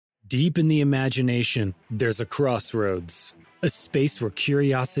Deep in the imagination, there's a crossroads, a space where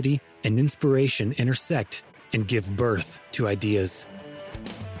curiosity and inspiration intersect and give birth to ideas.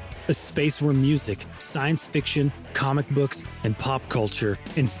 A space where music, science fiction, comic books, and pop culture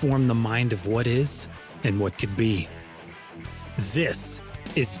inform the mind of what is and what could be. This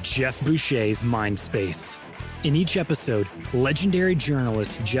is Jeff Boucher's Mindspace. In each episode, legendary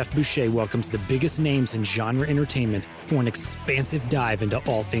journalist Jeff Boucher welcomes the biggest names in genre entertainment for an expansive dive into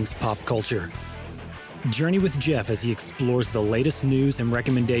all things pop culture. Journey with Jeff as he explores the latest news and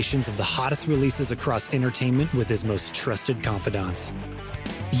recommendations of the hottest releases across entertainment with his most trusted confidants.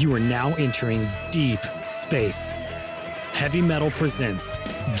 You are now entering deep space. Heavy Metal presents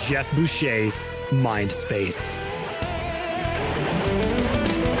Jeff Boucher's Mindspace.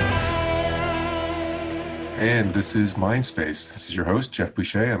 And this is Mindspace. This is your host, Jeff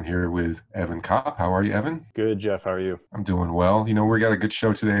Boucher. I'm here with Evan Kopp. How are you, Evan? Good, Jeff. How are you? I'm doing well. You know, we got a good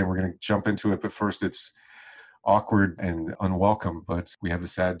show today, and we're going to jump into it. But first, it's awkward and unwelcome, but we have the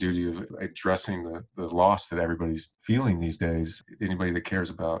sad duty of addressing the loss that everybody's feeling these days. Anybody that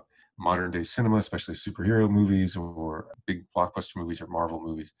cares about modern-day cinema, especially superhero movies or big blockbuster movies or Marvel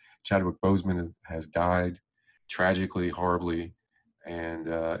movies. Chadwick Boseman has died tragically, horribly. And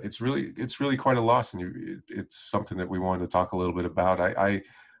it's really quite a loss, and it's something that we wanted to talk a little bit about. I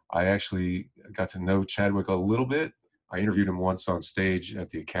actually got to know Chadwick a little bit. I interviewed him once on stage at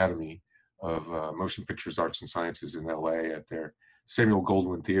the Academy of Motion Pictures Arts and Sciences in LA at their Samuel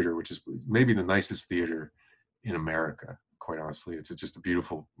Goldwyn Theater, which is maybe the nicest theater in America, quite honestly. It's just a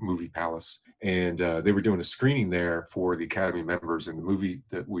beautiful movie palace. And they were doing a screening there for the Academy members, and the movie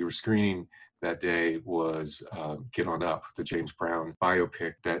that we were screening that day was Get On Up, the James Brown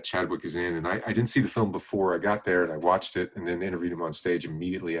biopic that Chadwick is in. And I didn't see the film before I got there, and I watched it and then interviewed him on stage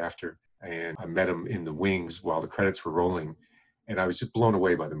immediately after. And I met him in the wings while the credits were rolling. And I was just blown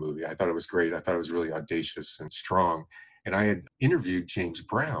away by the movie. I thought it was great. I thought it was really audacious and strong. And I had interviewed James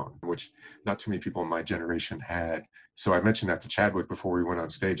Brown, which not too many people in my generation had. So I mentioned that to Chadwick before we went on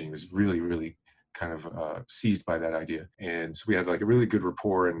stage, and he was really kind of seized by that idea. And so we had like a really good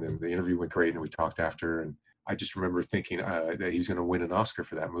rapport, and then the interview went great, and we talked after. And I just remember thinking that he's going to win an Oscar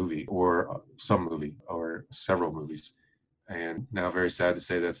for that movie, or some movie, or several movies. And now very sad to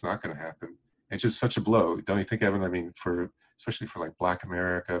say that's not going to happen. It's just such a blow, don't you think, Evan? I mean, especially for like Black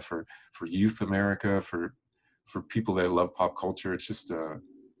America, for youth America, for people that love pop culture, it's just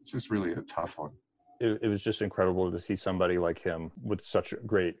really a tough one. It was just incredible to see somebody like him with such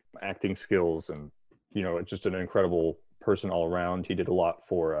great acting skills, and just an incredible person all around. He did a lot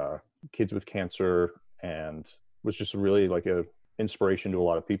for kids with cancer, and was just really like a inspiration to a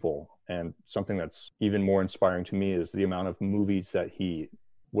lot of people. And something that's even more inspiring to me is the amount of movies that he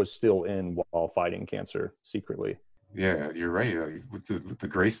was still in while fighting cancer secretly. Yeah, you're right. With the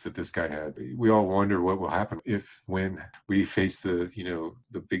grace that this guy had, we all wonder what will happen when we face the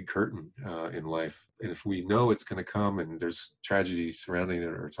big curtain in life, and if we know it's going to come and there's tragedy surrounding it,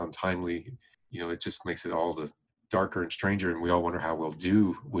 or it's untimely, it just makes it all the darker and stranger, and we all wonder how we'll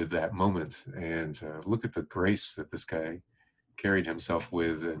do with that moment. And look at the grace that this guy carried himself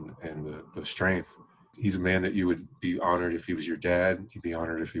with, and the strength. He's a man that you would be honored if he was your dad. You'd be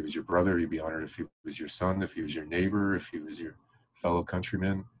honored if he was your brother. You'd be honored if he was your son, if he was your neighbor, if he was your fellow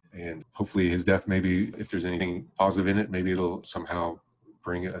countryman. And hopefully his death, maybe if there's anything positive in it, maybe it'll somehow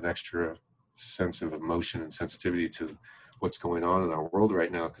bring an extra sense of emotion and sensitivity to what's going on in our world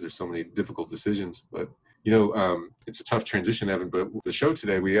right now, because there's so many difficult decisions. But, it's a tough transition, Evan. But the show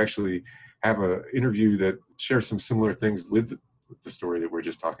today, we actually have an interview that shares some similar things with the story that we're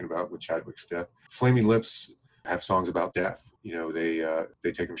just talking about with Chadwick's death. Flaming Lips have songs about death.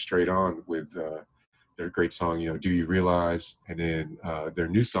 They take them straight on with their great song, Do You Realize? And then their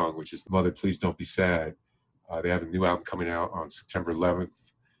new song, which is Mother, Please Don't Be Sad. They have a new album coming out on September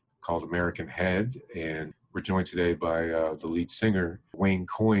 11th called American Head. And we're joined today by the lead singer, Wayne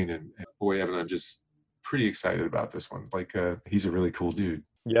Coyne. And boy, Evan, I'm just pretty excited about this one. He's a really cool dude.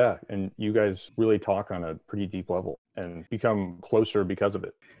 Yeah, and you guys really talk on a pretty deep level and become closer because of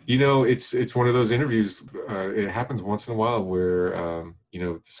it. It's one of those interviews. It happens once in a while where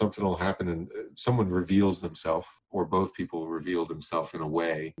something will happen and someone reveals themselves, or both people reveal themselves in a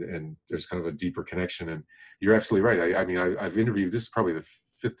way, and there's kind of a deeper connection. And you're absolutely right. I've interviewed. This is probably the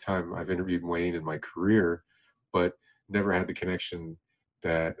fifth time I've interviewed Wayne in my career, but never had the connection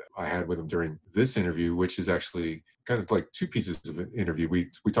that I had with him during this interview, which is actually kind of like two pieces of an interview.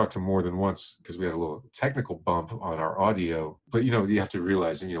 We talked to him more than once because we had a little technical bump on our audio. But, you have to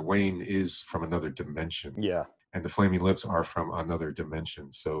realize, Wayne is from another dimension. Yeah. And the Flaming Lips are from another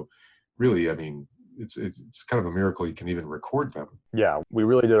dimension. So really, it's kind of a miracle you can even record them. Yeah, we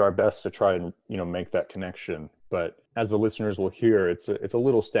really did our best to try and make that connection. But as the listeners will hear, it's a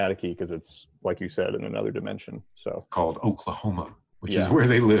little staticky because it's, like you said, in another dimension. So called Oklahoma, which is where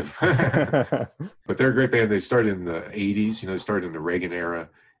they live. But they're a great band. They started in the 80s. They started in the Reagan era.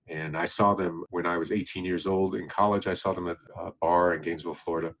 And I saw them when I was 18 years old in college. I saw them at a bar in Gainesville,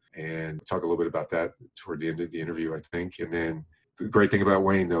 Florida. And we'll talk a little bit about that toward the end of the interview, I think. And then the great thing about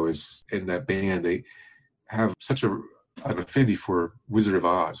Wayne, though, is in that band, they have such an affinity for Wizard of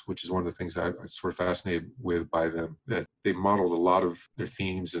Oz, which is one of the things I'm sort of fascinated with by them, that they modeled a lot of their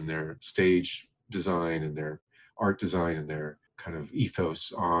themes and their stage design and their art design and their kind of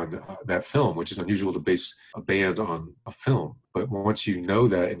ethos on that film, which is unusual to base a band on a film. But once you know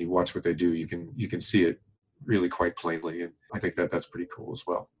that and you watch what they do, you can see it really quite plainly. And I think that's pretty cool as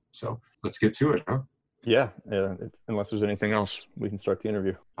well. So let's get to it, huh? Yeah. Unless there's anything else, we can start the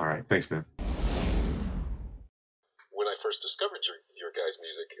interview. All right. Thanks, man. When I first discovered your guys'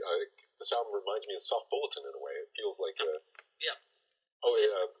 music, this album reminds me of Soft Bulletin in a way. It feels like yeah. Oh,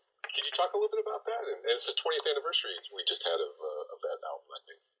 yeah. Could you talk a little bit about that? And it's the 20th anniversary we just had of that album, I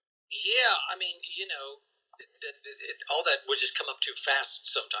think. Yeah, I mean, all that would just come up too fast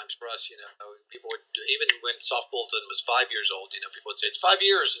sometimes for us. People would, even when Soft Bulletin was 5 years old, people would say it's 5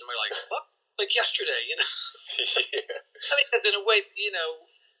 years, and we're like, what? Like yesterday, Yeah. I mean, because in a way,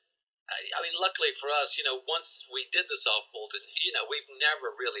 I mean, luckily for us, once we did the Soft Bulletin, we've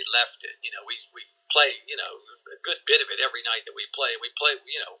never really left it. We play, a good bit of it every night that we play. We play,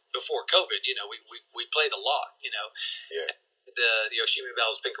 before COVID, we played a lot, Yeah. The Yoshimi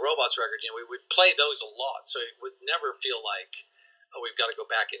Valve's Pink Robots record, we would play those a lot. So it would never feel like, oh, we've got to go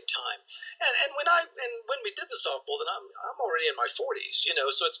back in time. And when we did the Soft Bulletin, I'm already in my 40s,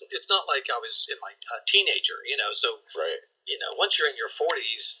 so it's not like I was in my teenager, so right. Once you're in your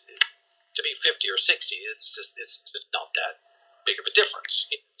 40s, to be 50 or 60, it's just not that big of a difference.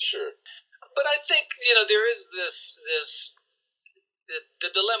 Sure. But I think there is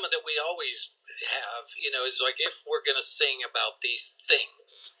the dilemma that we always have. Is like, if we're going to sing about these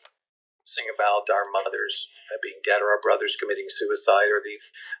things, sing about our mothers being dead, or our brothers committing suicide, or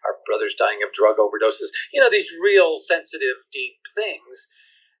our brothers dying of drug overdoses. These real sensitive, deep things.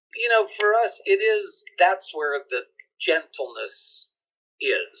 For us, that's where the gentleness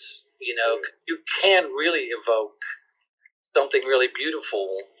is. You can really evoke something really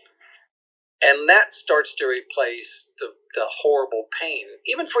beautiful, and that starts to replace the horrible pain,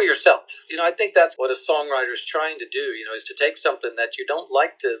 even for yourself. I think that's what a songwriter is trying to do, is to take something that you don't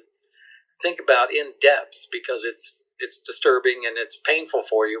like to think about in depth because it's disturbing and it's painful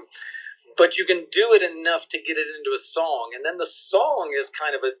for you, but you can do it enough to get it into a song, and then the song is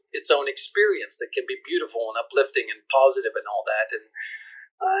kind of its own experience that can be beautiful and uplifting and positive and all that.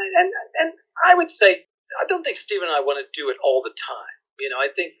 And I would say, I don't think Steve and I want to do it all the time. I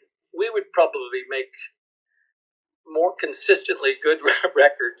think we would probably make more consistently good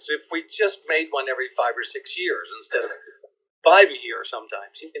records if we just made one every 5 or 6 years instead of 5 a year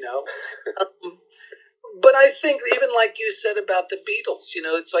sometimes, But I think, even like you said about the Beatles,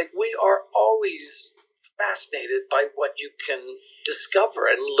 it's like we are always fascinated by what you can discover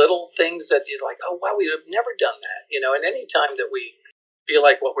and little things that you're like, oh, wow, we have never done that, and any time that we feel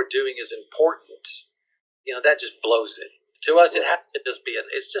like what we're doing is important, that just blows it. To us, it has to just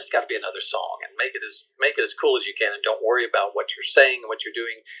it's just got to be another song, and make it as cool as you can, and don't worry about what you're saying and what you're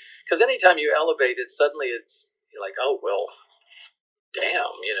doing, because anytime you elevate it, suddenly you're like, oh, well, damn,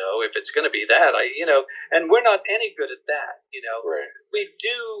 if it's going to be that, and we're not any good at that, Right. We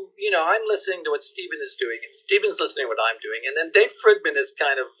do, I'm listening to what Stephen is doing, and Stephen's listening to what I'm doing, and then Dave Fridman is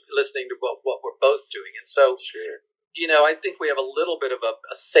kind of listening to what we're both doing, and so, Sure. I think we have a little bit of a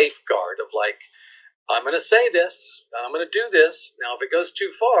safeguard of like, I'm going to say this, and I'm going to do this. Now, if it goes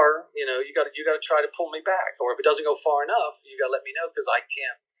too far, you got to try to pull me back. Or if it doesn't go far enough, you got to let me know, because I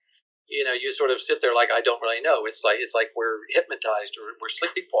can't. You sort of sit there like, I don't really know. It's like we're hypnotized or we're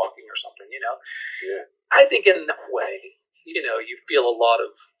sleepwalking or something. Yeah. I think in that way, you feel a lot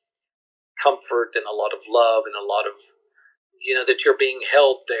of comfort and a lot of love and a lot of, that you're being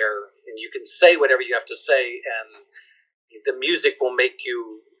held there, and you can say whatever you have to say, and the music will make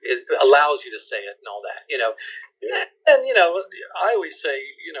you. It allows you to say it and all that, Yeah. And I always say,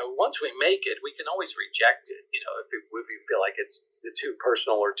 once we make it, we can always reject it. If we feel like it's too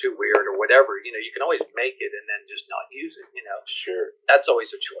personal or too weird or whatever, you can always make it and then just not use it. Sure. That's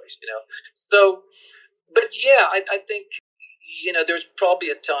always a choice. So, but yeah, I think there's probably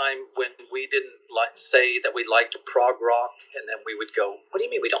a time when we didn't say that we liked prog rock, and then we would go, what do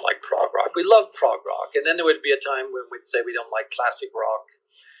you mean we don't like prog rock? We love prog rock. And then there would be a time when we'd say we don't like classic rock.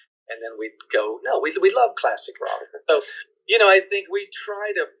 and then we'd go, no, we love classic rock. So, I think we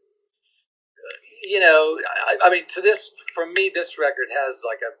try to, I mean, for me, this record has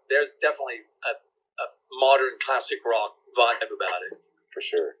there's definitely a modern classic rock vibe about it. For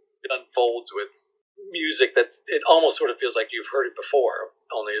sure. It unfolds with music that it almost sort of feels like you've heard it before,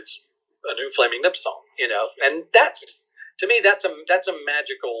 only it's a new Flaming Lips song, and to me, that's a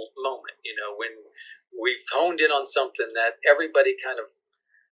magical moment, when we've honed in on something that everybody kind of,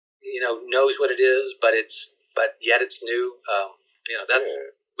 knows what it is, but yet it's new.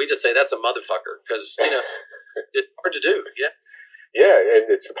 We just say that's a motherfucker because, it's hard to do. Yeah. Yeah.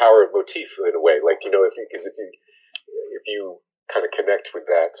 And it's the power of motif in a way, if you kind of connect with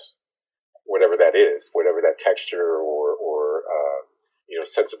that, whatever that is, whatever that texture or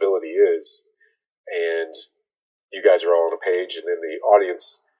sensibility is, and you guys are all on a page, and then the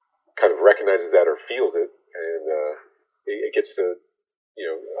audience kind of recognizes that or feels it, and it gets to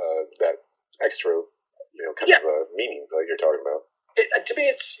that extra kind of meaning like you're talking about. To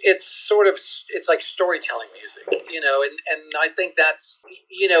me, it's like storytelling music, and I think that's,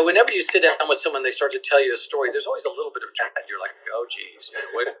 whenever you sit down with someone, they start to tell you a story. There's always a little bit of dread. You're like, oh, geez,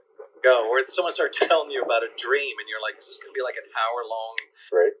 where to go? Or someone starts telling you about a dream, and you're like, is this going to be like an hour long,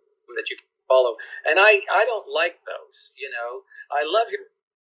 right? That you can follow? And I don't like those. I love your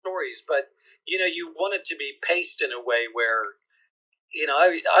stories, but you want it to be paced in a way where.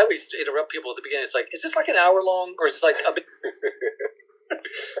 I always interrupt people at the beginning. It's like, is this like an hour long, or is this like a bit?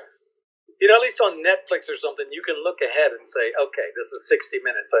 At least on Netflix or something, you can look ahead and say, okay, this is 60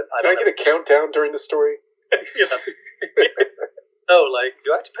 minutes. Can I get a countdown during the story? No, do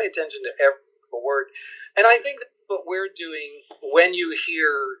I have to pay attention to every word? And I think that's what we're doing when you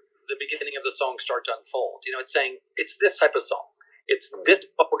hear the beginning of the song start to unfold. It's saying it's this type of song. It's this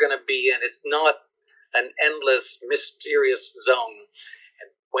what we're going to be in. It's not an endless, mysterious zone.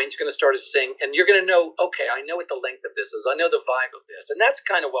 And Wayne's going to start to sing, and you're going to know, okay, I know what the length of this is. I know the vibe of this. And that's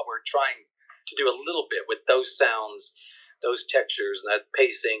kind of what we're trying to do a little bit with those sounds, those textures, and that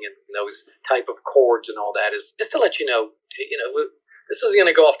pacing, and those type of chords and all that, is just to let you know, this is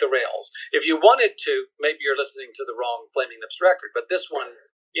going to go off the rails. If you wanted to, maybe you're listening to the wrong Flaming Lips record, but this one,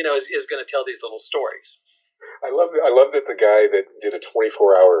 is going to tell these little stories. I love that the guy that did a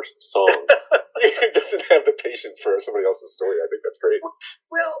 24-hour song doesn't have the patience for somebody else's story. I think that's great.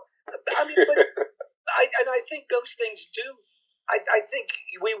 Well, I mean, I think those things do. I think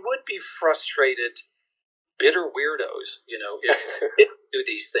we would be frustrated, bitter weirdos, if we didn't do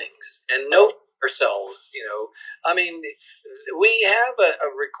these things and know ourselves. I mean, we have a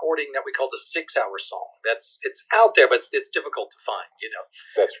recording that we call the 6-hour song. It's out there, but it's difficult to find.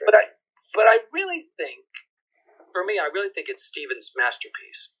 That's right. But I really think. For me, I really think it's Stephen's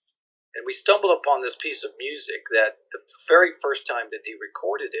masterpiece. And we stumbled upon this piece of music that the very first time that he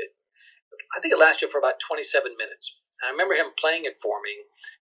recorded it, I think it lasted for about 27 minutes. And I remember him playing it for me,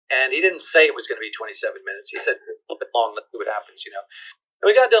 and he didn't say it was going to be 27 minutes. He said, a little bit long, let's see what happens, And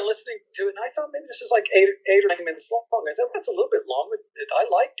we got done listening to it, and I thought maybe this is like 8 or 9 minutes long. I said, that's a little bit long, but I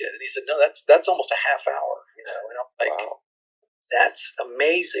liked it. And he said, no, that's almost a half hour, And I'm like, wow. That's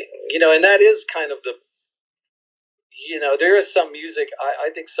amazing. And that is kind of the, there is some music. I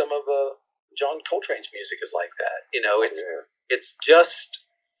think some of John Coltrane's music is like that. It's just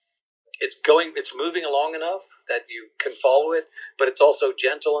it's moving along enough that you can follow it, but it's also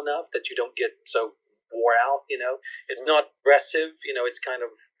gentle enough that you don't get so wore out. It's not aggressive. It's kind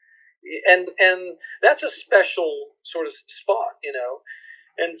of and that's a special sort of spot.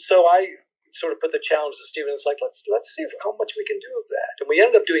 And so I sort of put the challenge to Stephen. It's like, let's see how much we can do of that. And we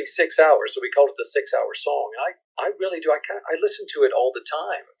ended up doing 6 hours, so we called it the 6-hour song. And I really do. I listen to it all the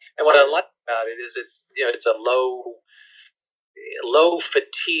time. And what I like about it is it's a low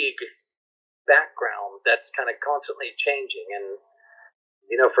fatigue background that's kind of constantly changing. And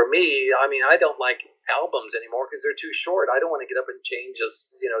for me, I mean, I don't like albums anymore because they're too short. I don't want to get up and change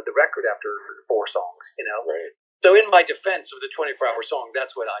the record after 4 songs. Right. So in my defense of the 24-hour song,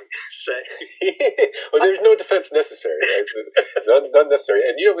 that's what I say. Well, there's no defense necessary, right? None necessary.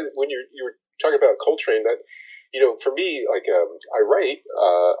 And when you were talking about Coltrane, that for me, I write.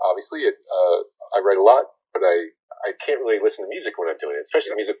 Obviously, I write a lot, but I can't really listen to music when I'm doing it,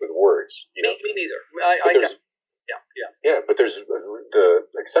 especially music with words. Me neither. Yeah, but there's the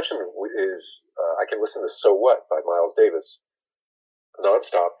exception is I can listen to "So What" by Miles Davis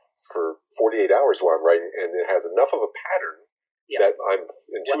nonstop for 48 hours while I'm writing, and it has enough of a pattern that I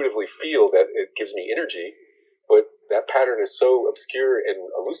intuitively feel that it gives me energy, but that pattern is so obscure and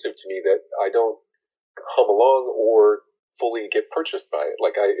elusive to me that I don't hum along or fully get purchased by it.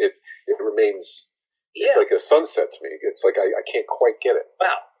 It remains, it's like a sunset to me. It's like I can't quite get it.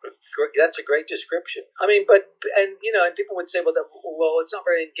 Wow. That's a great description. I mean, and people would say, well, it's not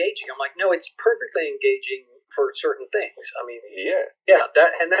very engaging. I'm like, no, it's perfectly engaging for certain things. I mean, yeah,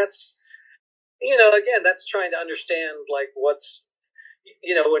 that's again, that's trying to understand like what's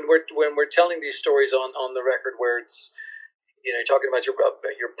when we're telling these stories on the record where it's you're talking about your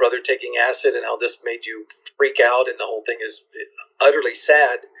brother taking acid and how this made you freak out and the whole thing is utterly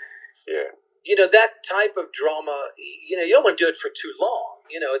sad. Yeah. That type of drama, you don't want to do it for too long.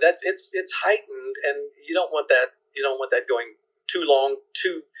 That it's heightened, and you don't want that. You don't want that going too long,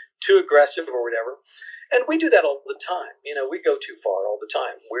 too aggressive or whatever. And we do that all the time. We go too far all the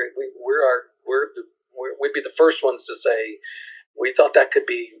time. We'd be the first ones to say we thought that could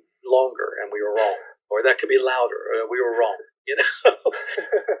be longer and we were wrong, or that could be louder and we were wrong. And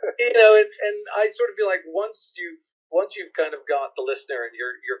I sort of feel like once you've kind of got the listener and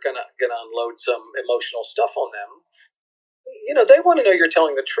you're gonna unload some emotional stuff on them, they want to know you're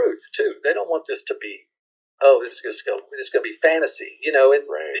telling the truth too. They don't want this to be, this is gonna be fantasy, and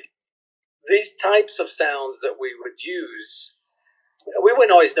right. These types of sounds that we would use, we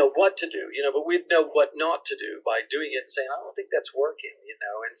wouldn't always know what to do, but we'd know what not to do by doing it and saying, I don't think that's working, and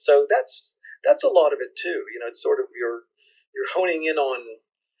so that's a lot of it too. It's sort of you're honing in on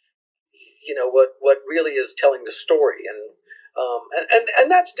what really is telling the story, and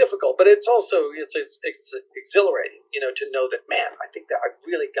that's difficult, but it's also it's exhilarating, to know that, man, I think that I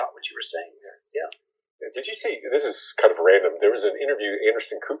really got what you were saying there. Yeah. Did you see? This is kind of random. There was an interview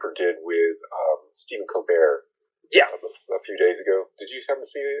Anderson Cooper did with Stephen Colbert. Yeah. A few days ago. Did you happen to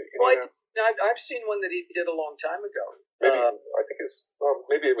see it? Well, I've seen one that he did a long time ago. Maybe I think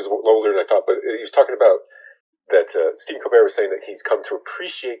maybe it was older than I thought, but he was talking about that Stephen Colbert was saying that he's come to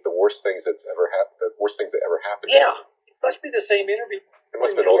appreciate the worst things that ever happened. Yeah, it must be the same interview. It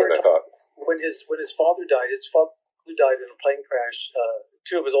must have been older than I thought. When his father died, died in a plane crash.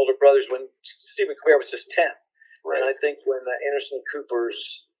 Two of his older brothers, when Stephen Colbert was just 10. Right. And I think when Anderson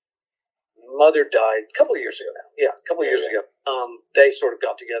Cooper's mother died a couple of years ago now. Yeah, a couple of years ago. They sort of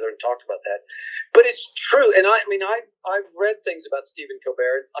got together and talked about that. But it's true, and I've read things about Stephen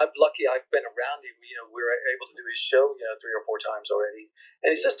Colbert. I'm lucky I've been around him. We were able to do his show 3 or 4 times already,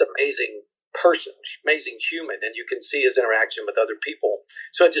 and he's just an amazing person, amazing human, and you can see his interaction with other people.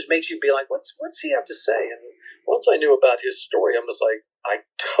 So it just makes you be like, what's he have to say? And once I knew about his story, I'm just like, I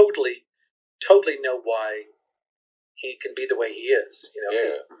totally know why he can be the way he is.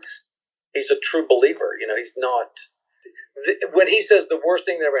 He's a true believer. He's not. When he says the worst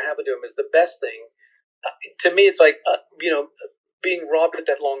thing that ever happened to him is the best thing, to me, it's like being robbed at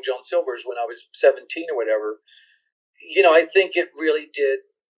that Long John Silver's when I was 17 or whatever. I think it really did.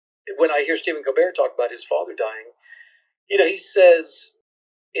 When I hear Stephen Colbert talk about his father dying, he says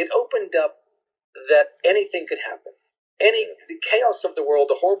it opened up that anything could happen. The chaos of the world,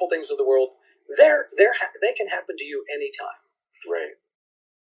 the horrible things of the world, they can happen to you anytime. Right.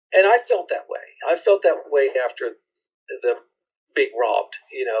 And I felt that way. I felt that way after the being robbed,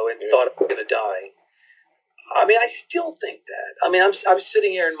 and thought I was going to die. I mean, I still think that. I mean, I'm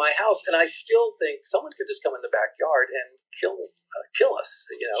sitting here in my house, and I still think someone could just come in the backyard and kill us.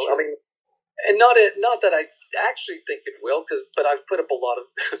 Sure. I mean, and not that I actually think it will, but I've put up a lot of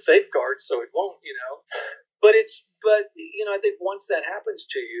safeguards so it won't. But I think once that happens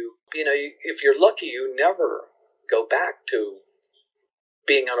to you, if you're lucky, you never go back to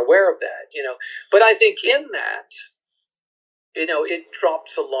being unaware of that. But I think in that, it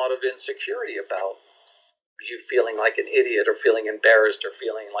drops a lot of insecurity about you feeling like an idiot or feeling embarrassed or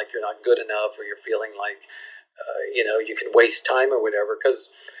feeling like you're not good enough or you're feeling like, you can waste time or whatever.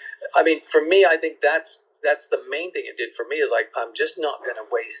 Because, I mean, for me, I think that's the main thing it did for me is like, I'm just not going to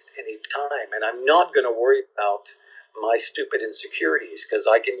waste any time and I'm not going to worry about my stupid insecurities because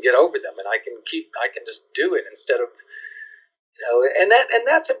I can get over them and I can just do it instead of, and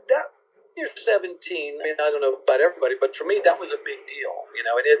that's you're 17. I mean, I don't know about everybody, but for me, that was a big deal, and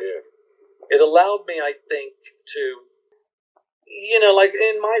it allowed me, I think, to, like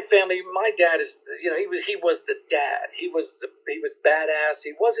in my family, my dad is, he was the dad. He was badass.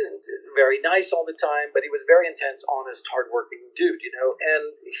 He wasn't very nice all the time, but he was very intense, honest, hardworking dude,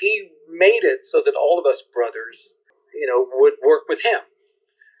 and he made it so that all of us brothers, would work with him.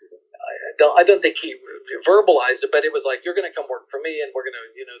 I don't think he verbalized it, but it was like, you're going to come work for me and we're going to,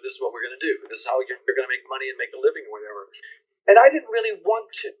 this is what we're going to do. This is how you're going to make money and make a living or whatever. And I didn't really want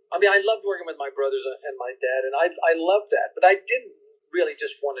to. I mean, I loved working with my brothers and my dad, and I loved that. But I didn't really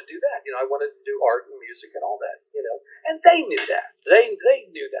just want to do that. I wanted to do art and music and all that, And they knew that. They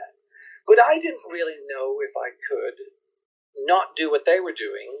knew that. But I didn't really know if I could not do what they were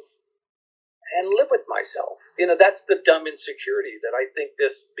doing and live with myself. That's the dumb insecurity that I think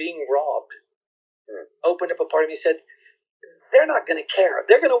this being robbed opened up a part of me. Said, they're not going to care.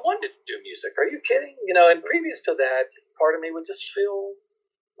 They're going to want to do music. Are you kidding? And previous to that, part of me would just feel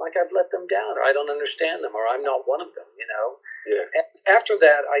like I've let them down, or I don't understand them, or I'm not one of them, Yeah. And after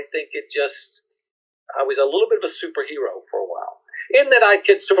that, I think I was a little bit of a superhero for a while, in that I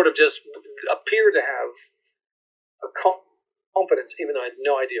could sort of just appear to have a confidence, even though I had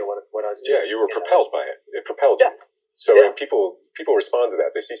no idea what I was doing. Yeah, you were propelled by it. It propelled you. So and people respond to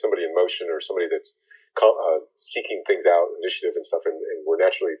that. They see somebody in motion or somebody that's seeking things out, initiative and stuff, and we're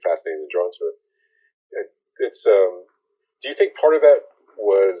naturally fascinated and drawn to it. It's do you think part of that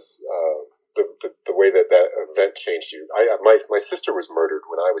was the way that event changed you? My sister was murdered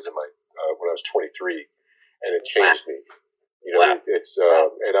when I was when I was 23, and it changed me. It's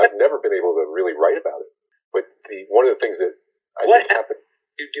and I've never been able to really write about it. But one of the things that what happened?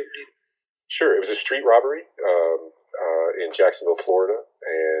 Sure, it was a street robbery in Jacksonville, Florida,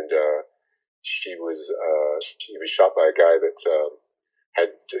 and she was shot by a guy that had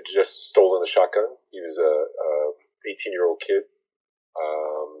just stolen a shotgun. He was a 18-year-old kid,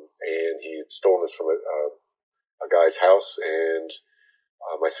 and he had stolen this from a guy's house. And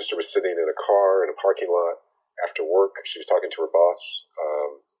my sister was sitting in a car in a parking lot after work. She was talking to her boss.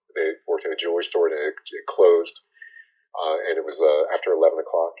 They worked at a jewelry store, and it closed. And it was after 11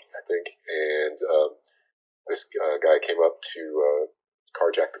 o'clock, I think. And this guy came up to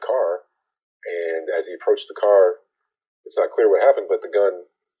carjack the car. And as he approached the car, it's not clear what happened, but the gun,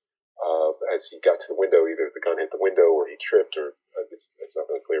 as he got to the window, either the gun hit the window or he tripped, or it's not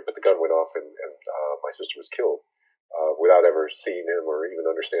really clear. But the gun went off, and my sister was killed without ever seeing him or even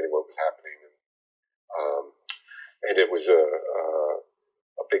understanding what was happening. And it was a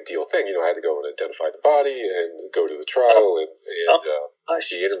big deal thing. I had to go and identify the body and go to the trial and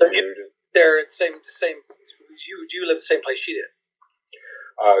be interviewed. They're same. You live the same place she did.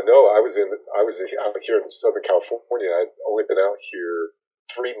 No, I was out here in Southern California. I'd only been out here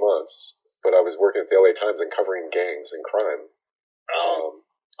 3 months, but I was working at the LA Times and covering gangs and crime.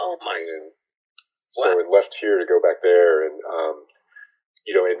 Oh my! And so I left here to go back there, and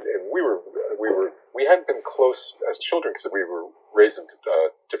and we hadn't been close as children because we were raised in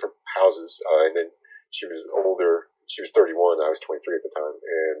different houses. And then she was older; she was 31. I was 23 at the time,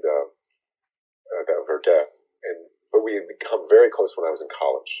 and that was her death. But we had become very close when I was in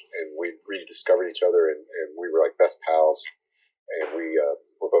college, and we rediscovered each other, and we were like best pals. And we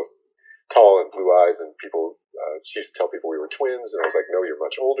were both tall and blue eyes, and people, she used to tell people we were twins, and I was like, no, you're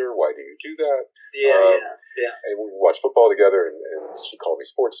much older. Why do you do that? Yeah. And we watched football together, and she called me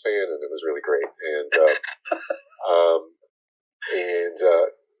sports fan, and it was really great. And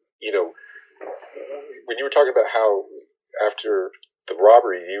when you were talking about how after the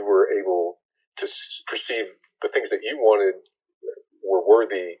robbery you were able to perceive the things that you wanted were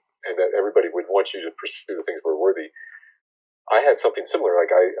worthy, and that everybody would want you to pursue the things that were worthy. I had something similar. Like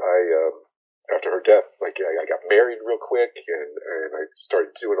I after her death, like I got married real quick, and I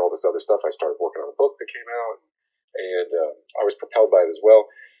started doing all this other stuff. I started working on a book that came out, and I was propelled by it as well.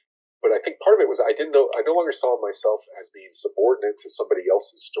 But I think part of it was I no longer saw myself as being subordinate to somebody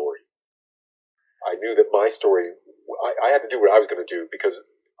else's story. I knew that my story, I had to do what I was going to do, because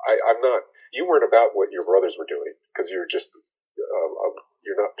I'm not. You weren't about what your brothers were doing, because you're just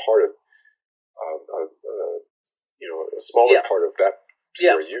you're not part of a smaller part of that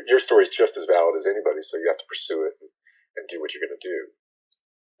story. Yeah. Your story is just as valid as anybody's, so you have to pursue it and do what you're going to do.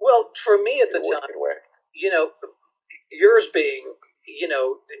 Well, for me at the time, yours being,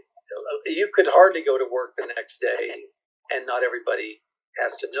 you could hardly go to work the next day and not everybody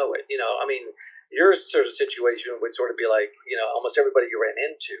has to know it. I mean, your sort of situation would sort of be like, almost everybody you ran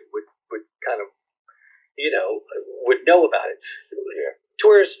into would kind of, would know about it. Yeah.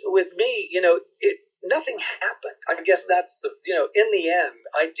 Whereas with me, nothing happened. I guess that's in the end,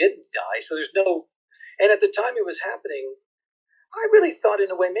 I didn't die. So there's no, and at the time it was happening, I really thought in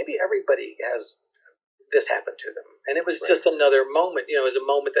a way, maybe everybody has this happen to them. And it was just another moment, it was a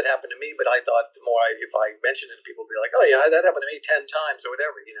moment that happened to me, but I thought if I mentioned it, people would be like, oh yeah, that happened to me 10 times or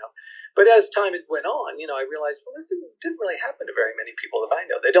whatever, But as time went on, I realized, well, it didn't really happen to very many people that I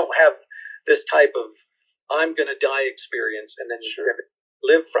know. They don't have this type of I'm going to die experience and then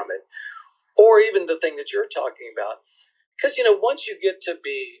live from it. Or even the thing that you're talking about. Because, once you get to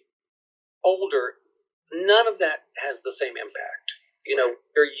be older, none of that has the same impact.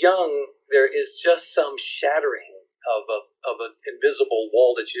 You're young, there is just some shattering of an invisible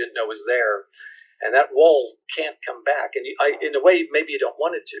wall that you didn't know was there. And that wall can't come back. And in a way, maybe you don't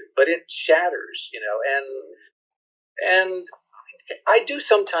want it to, but it shatters, and I do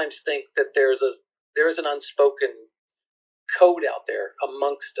sometimes think that there's an unspoken code out there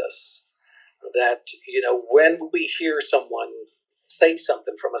amongst us that, when we hear someone say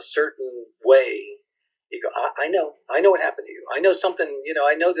something from a certain way, you go, I know what happened to you. I know something,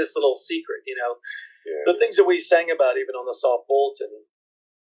 I know this little secret, the things that we sang about even on the Soft Bulletin.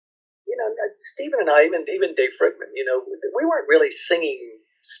 Stephen and I, even Dave Friedman, we weren't really singing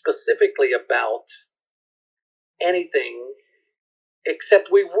specifically about anything, except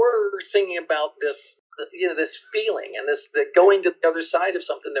we were singing about this, this feeling and the going to the other side of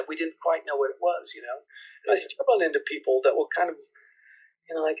something that we didn't quite know what it was, And I still run into people that will kind of,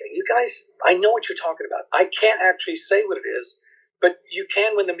 like, you guys, I know what you're talking about. I can't actually say what it is, but you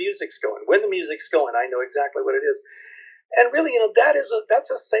can when the music's going. When the music's going, I know exactly what it is. And really,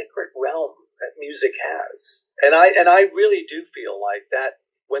 that's a sacred realm that music has. And I really do feel like that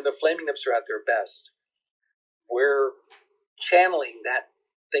when the Flaming Lips are at their best, we're channeling that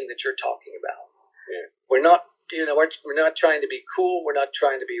thing that you're talking about. Yeah. We're not, we're not trying to be cool. We're not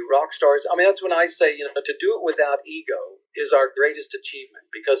trying to be rock stars. I mean, that's when I say, to do it without ego is our greatest achievement,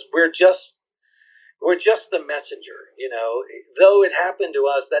 because we're just the messenger, though it happened to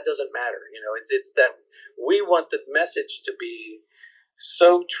us, that doesn't matter. It's that we want the message to be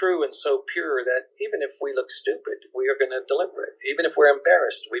so true and so pure that even if we look stupid, we are going to deliver it. Even if we're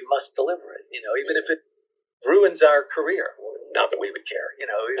embarrassed, we must deliver it. Even if it ruins our career, not that we would care,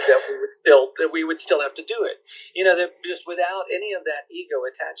 that we would still have to do it, that just without any of that ego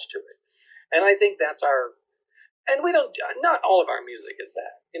attached to it. And I think that's and we don't, not all of our music is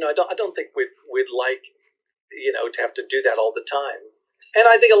that, I don't think we'd like, to have to do that all the time. And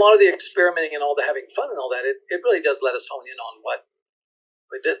I think a lot of the experimenting and all the having fun and all that, it really does let us hone in on what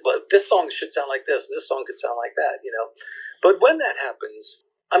this song should sound like this song could sound like that, But when that happens,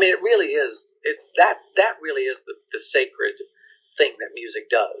 I mean, it really is, that really is the sacred thing that music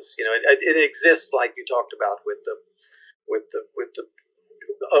does. It exists, like you talked about with the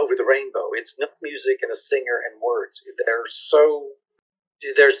Over the Rainbow. It's not music and a singer and words. There's so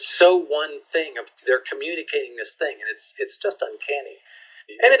one thing of they're communicating this thing, and it's just uncanny.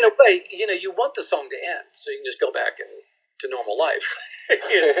 And in a way, you want the song to end so you can just go back to normal life.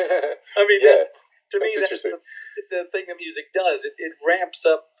 I mean, to me, that's the thing that music does. It ramps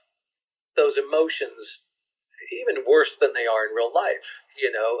up those emotions even worse than they are in real life.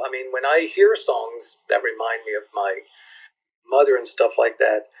 I mean, when I hear songs that remind me of my mother and stuff like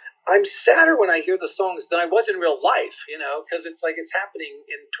that, I'm sadder when I hear the songs than I was in real life, because it's like it's happening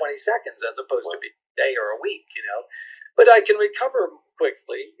in 20 seconds as opposed to be a day or a week, But I can recover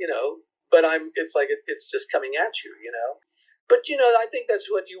quickly, but it's like it's just coming at you, But, I think that's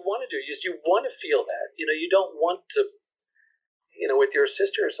what you want to do, is you want to feel that, you don't want to, with your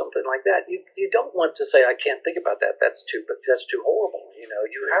sister or something like that, you don't want to say, I can't think about that. That's too horrible.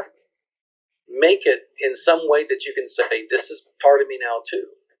 You have to make it in some way that you can say, this is part of me now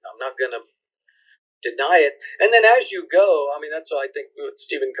too. I'm not going to deny it. And then as you go, I mean, that's what I think what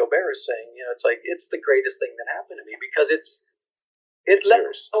Stephen Colbert is saying. It's like, it's the greatest thing that happened to me, because it let me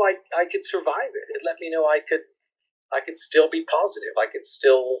know I could survive it. It let me know I could still be positive. I could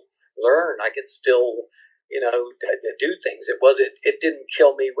still learn. I could still, do things. It didn't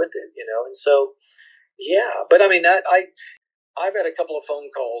kill me with it, And so, yeah. But I mean, I've had a couple of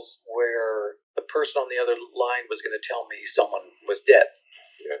phone calls where the person on the other line was going to tell me someone was dead.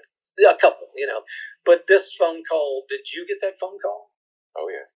 Yeah. A couple, But this phone call, did you get that phone call? Oh,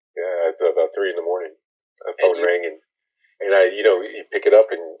 yeah. Yeah, it's about 3 a.m. A phone rang, and I, you pick it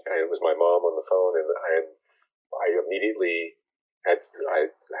up, and it was my mom on the phone, and I immediately had a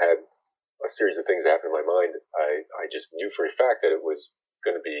series of things happen in my mind. I just knew for a fact that it was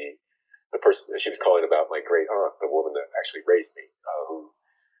going to be the person that she was calling about, my great aunt, the woman that actually raised me, who,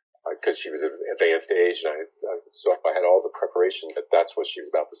 because she was of advanced age, and so I had all the preparation that that's what she was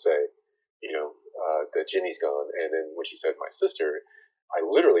about to say, that Ginny's gone. And then when she said my sister, I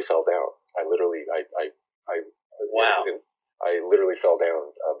literally fell down. I literally fell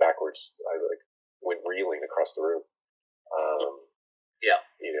down backwards. I went reeling across the room.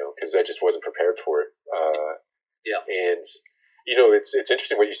 Because I just wasn't prepared for it. And it's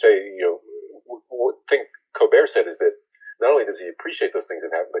interesting what you say. What thing Colbert said is that not only does he appreciate those things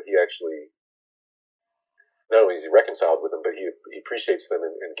that happen, but he actually not only is he reconciled with them, but he appreciates them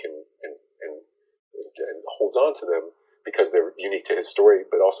and holds on to them because they're unique to his story.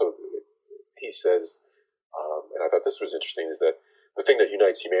 But also, he says, and I thought this was interesting, is that the thing that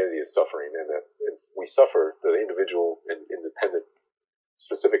unites humanity is suffering, and that if we suffer, the individual and independent,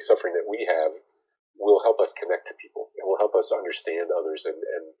 specific suffering that we have will help us connect to people, and will help us understand others, and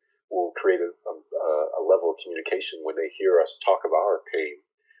will create a a level of communication when they hear us talk about our pain,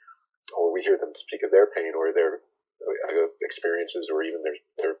 or we hear them speak of their pain or their experiences, or even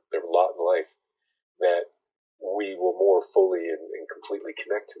their lot in life, that we will more fully and completely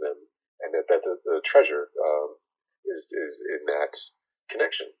connect to them, and that the treasure is in that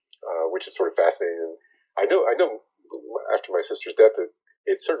connection, which is sort of fascinating. And I know after my sister's death,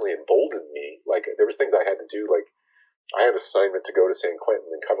 it certainly emboldened me. Like, there was things I had to do, like I had an assignment to go to San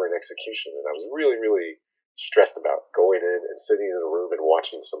Quentin and cover an execution, and I was really, really stressed about going in and sitting in a room and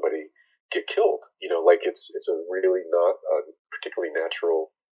watching somebody get killed. Like it's a really not a particularly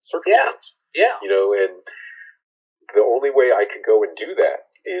natural circumstance. Yeah. And the only way I could go and do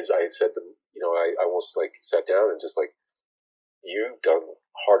that is I said to them, I almost like sat down and just like, you've done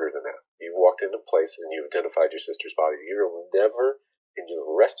harder than that. You've walked into a place and you've identified your sister's body. You will never, in the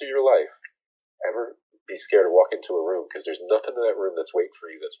rest of your life, ever be scared to walk into a room, because there's nothing in that room that's waiting for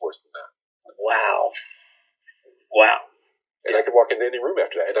you that's worse than that. Wow. And I could walk into any room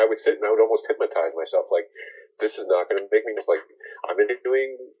after that, and I would sit and I would almost hypnotize myself, like, this is not going to make me just like I'm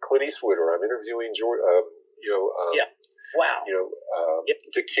interviewing Clint Eastwood, or I'm interviewing George,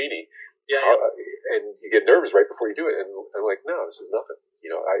 Dick Cheney. And you get nervous right before you do it, and I'm like, no, this is nothing.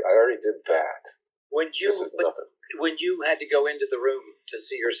 I already did that. This is nothing. When you had to go into the room to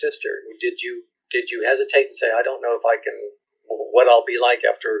see your sister, did you hesitate and say, I don't know if I can, what I'll be like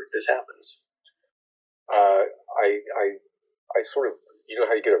after this happens? I sort of,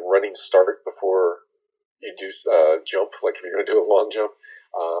 how you get a running start before you do jump, like if you're going to do a long jump.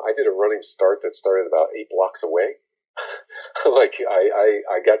 I did a running start that started about 8 blocks away. Like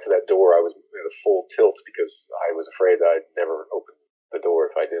I got to that door, I was at a full tilt because I was afraid that I'd never open the door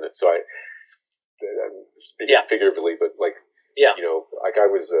if I didn't. So I'm speaking figuratively, but like, like I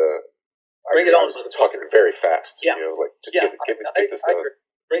was, Bring it on, was talking very fast. Like just get this done.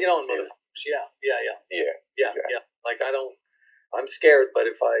 Bring it on, motherfuckers. Yeah. Exactly. Like I'm scared, but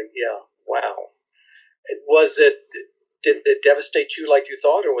wow. Did it devastate you like you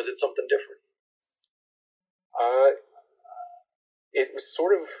thought, or was it something different? It was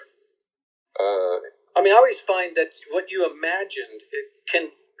sort of. I always find that what you imagined, it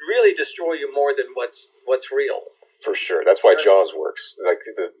can really destroy you more than what's real. For sure, that's why Jaws works. Like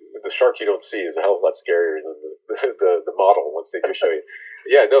the shark you don't see is a hell of a lot scarier than the model once they do show you.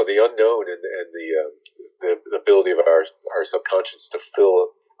 Yeah, no, the unknown and the ability of our subconscious to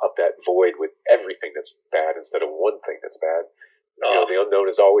fill up that void with everything that's bad instead of one thing that's bad. The unknown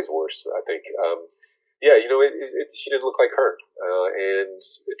is always worse, I think. She didn't look like her, and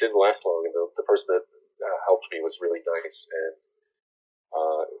it didn't last long. And the person that helped me was really nice, and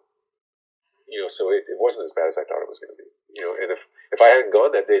so it wasn't as bad as I thought it was going to be. And if I hadn't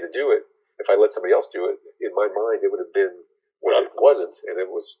gone that day to do it, if I let somebody else do it, in my mind it would have been what it wasn't, and it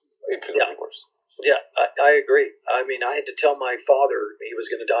was infinitely worse. Yeah, I agree. I had to tell my father he was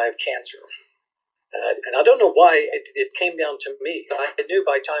going to die of cancer. And I don't know why it came down to me. I knew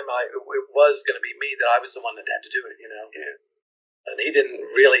by the time it was going to be me that I was the one that had to do it, Yeah. And he didn't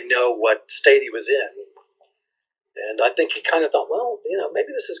really know what state he was in. And I think he kind of thought, well,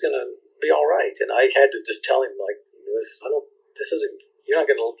 maybe this is going to be all right. And I had to just tell him, like, you're not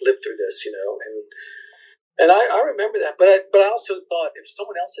going to live through this, And I remember that. But I also thought if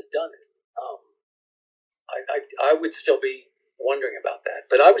someone else had done it, I would still be wondering about that,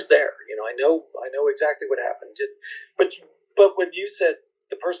 but I was there. I know exactly what happened. But when you said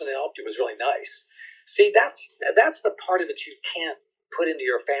the person that helped you was really nice, see, that's the part of it you can't put into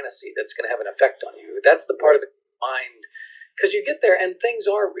your fantasy that's going to have an effect on you. That's the part of the mind, because you get there and things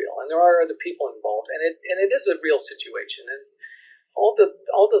are real, and there are other people involved, and it is a real situation, and all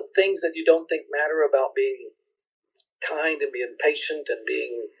the things that you don't think matter about being kind and being patient and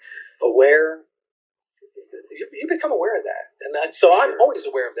being aware. You become aware of that, and so I'm always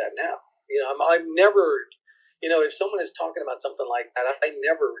aware of that now. I'm never, if someone is talking about something like that, I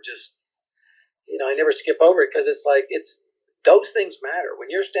never just, I never skip over it, because it's like those things matter when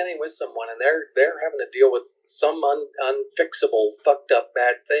you're standing with someone and they're having to deal with some unfixable, fucked up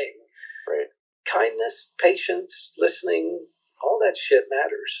bad thing. Right. Kindness, patience, listening, all that shit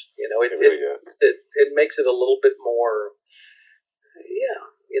matters. It really does. It makes it a little bit more. Yeah.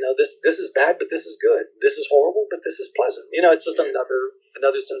 This is bad, but this is good. This is horrible, but this is pleasant. It's just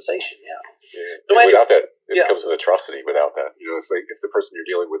another sensation. Yeah. So without that, it becomes an atrocity. Without that, it's like if the person you're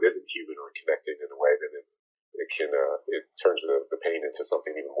dealing with isn't human or connected in a way, then it turns the pain into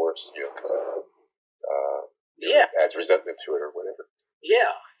something even worse. Adds resentment to it or whatever.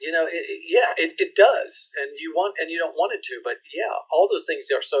 Yeah, it does, and you don't want it to, but all those things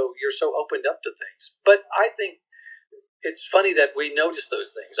you're so opened up to things. But I think it's funny that we notice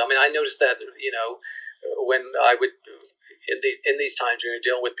those things. I mean, I noticed that, when I would, in these times when you're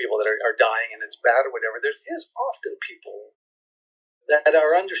dealing with people that are dying and it's bad or whatever, there is often people that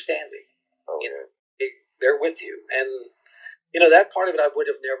are understanding. Oh, yeah. They're with you. And, that part of it I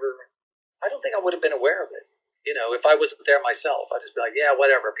don't think I would have been aware of it. If I wasn't there myself, I'd just be like, yeah,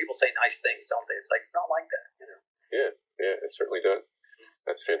 whatever. People say nice things, don't they? It's like, it's not like that, Yeah, it certainly does.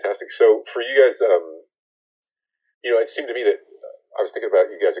 That's fantastic. So for you guys, it seemed to me that I was thinking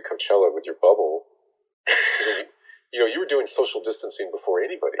about you guys at Coachella with your bubble. You were doing social distancing before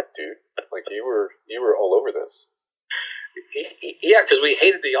anybody, dude. Like you were all over this. Yeah, because we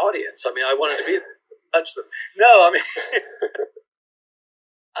hated the audience. I mean, I wanted to be there, touch them. No,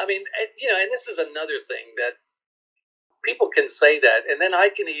 I mean, and this is another thing that people can say that, and then I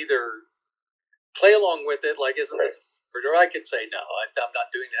can either play along with it, like, isn't this absurd? Or I could say, no, I'm not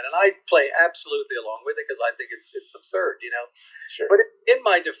doing that. And I play absolutely along with it because I think it's absurd, Sure. But in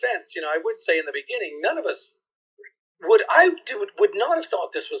my defense, I would say in the beginning, none of us would not have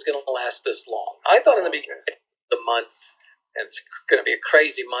thought this was going to last this long. I thought in the beginning, the month, and it's going to be a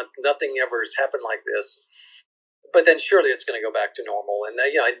crazy month. Nothing ever has happened like this. But then surely it's going to go back to normal. And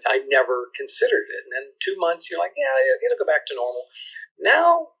I never considered it. And then 2 months, you're like, yeah, it'll go back to normal.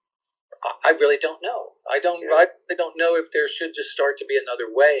 Now, I really don't know. I really don't know if there should just start to be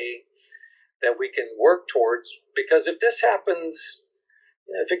another way that we can work towards. Because if this happens,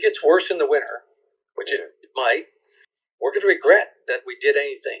 if it gets worse in the winter, which it might, we're going to regret that we did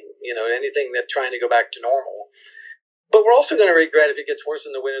anything, anything that trying to go back to normal. But we're also going to regret if it gets worse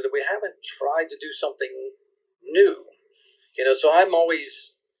in the winter that we haven't tried to do something new. So I'm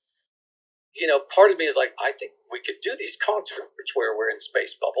always, part of me is like, I think we could do these concerts where we're in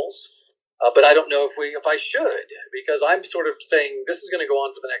space bubbles. But I don't know if I should, because I'm sort of saying this is going to go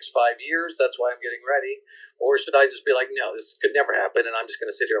on for the next 5 years. That's why I'm getting ready. Or should I just be like, no, this could never happen, and I'm just going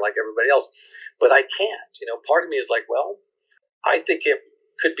to sit here like everybody else? But I can't. Part of me is like, well, I think it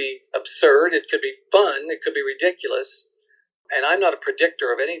could be absurd. It could be fun. It could be ridiculous. And I'm not a predictor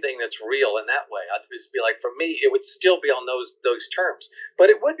of anything that's real in that way. I'd just be like, for me, it would still be on those terms.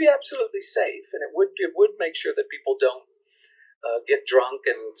 But it would be absolutely safe, and it would make sure that people don't get drunk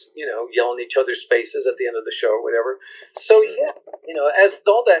and yell in each other's faces at the end of the show or whatever. So yeah, as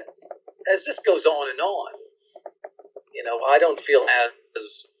this goes on and on, I don't feel as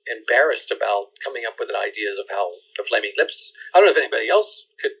embarrassed about coming up with ideas of how the Flaming Lips. I don't know if anybody else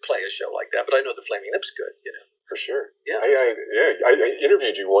could play a show like that, but I know the Flaming Lips could. For sure. Yeah. I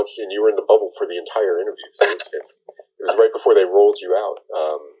interviewed you once, and you were in the bubble for the entire interview. So it was right before they rolled you out.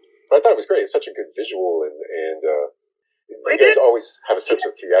 But I thought it was great. It's such a good visual, and you guys always have a sense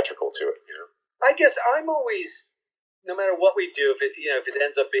of theatrical to it. I guess I'm always, no matter what we do, if it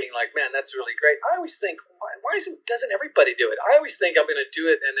ends up being like, man, that's really great. I always think, why doesn't everybody do it? I always think I'm going to do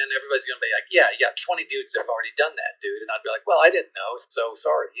it, and then everybody's going to be like, yeah, 20 dudes have already done that, dude, and I'd be like, well, I didn't know, so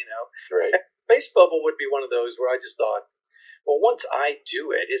sorry, Right. Space Bubble would be one of those where I just thought, well, once I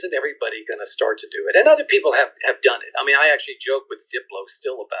do it, isn't everybody going to start to do it? And other people have done it. I mean, I actually joke with Diplo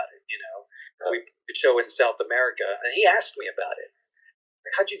still about it, We did a show in South America, and he asked me about it.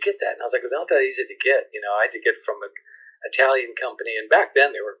 Like, how'd you get that? And I was like, well, not that easy to get. I had to get it from an Italian company, and back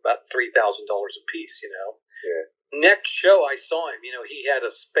then they were about $3,000 a piece, Yeah. Next show I saw him, he had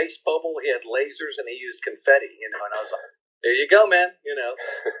a space bubble, he had lasers, and he used confetti, and I was like, there you go, man.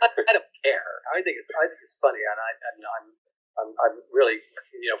 I don't care. I think it's funny, and I'm really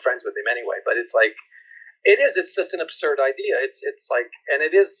friends with him anyway. But it's like it's just an absurd idea. It's like, and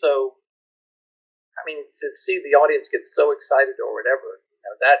it is so. I mean, to see the audience get so excited or whatever,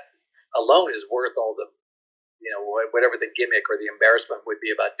 that alone is worth all the, whatever the gimmick or the embarrassment would be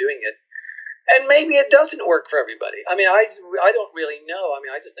about doing it. And maybe it doesn't work for everybody. I mean, I don't really know. I mean,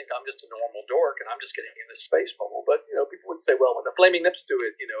 I just think I'm just a normal dork, and I'm just getting in this space bubble. But people would say, well, when the Flaming Lips do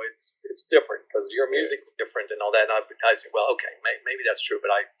it, it's different because your music's different and all that. And I say, well, okay, maybe that's true,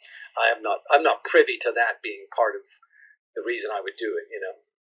 but I'm not privy to that being part of the reason I would do it.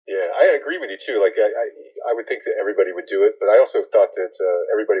 Yeah, I agree with you too. Like, I would think that everybody would do it, but I also thought that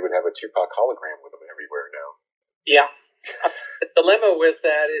everybody would have a Tupac hologram with them everywhere now. Yeah. The dilemma with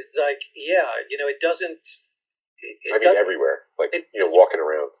that is like, it doesn't. Everywhere, like walking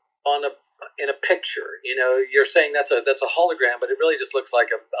around in a picture. You're saying that's a hologram, but it really just looks like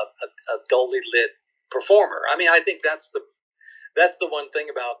a dully lit performer. I mean, I think that's the one thing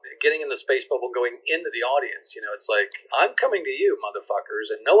about getting in the space bubble, going into the audience. It's like, I'm coming to you,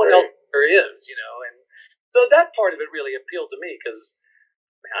 motherfuckers, and no one else there is. And so that part of it really appealed to me because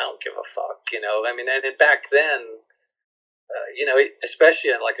I don't give a fuck. I mean, and back then,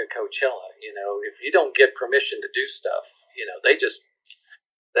 especially at like a Coachella, if you don't get permission to do stuff,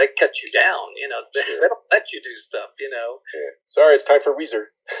 they cut you down. They don't let you do stuff. Yeah. Sorry, it's time for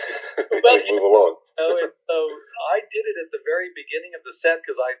Weezer. Well, move along. And so I did it at the very beginning of the set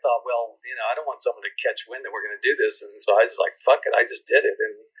because I thought, well, I don't want someone to catch wind that we're going to do this, and so I was like, fuck it, I just did it,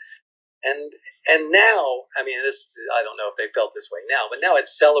 and now, I mean, I don't know if they felt this way now, but now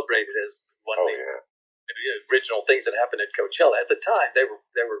it's celebrated as one of the original things that happened at Coachella. At the time, they were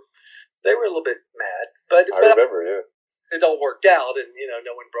a little bit mad, but I remember, yeah. It all worked out, and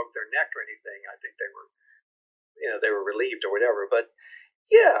no one broke their neck or anything. I think they were relieved or whatever. But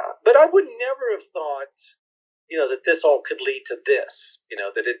yeah, but I would never have thought that this all could lead to this.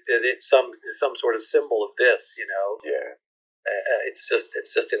 That it's some sort of symbol of this. Yeah. It's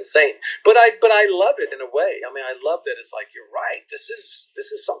just insane. But I love it in a way. I mean, I love that it's like, you're right. This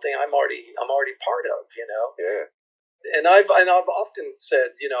is something I'm already part of. Yeah. And I've often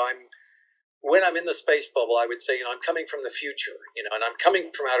said, when I'm in the space bubble, I would say, I'm coming from the future, and I'm coming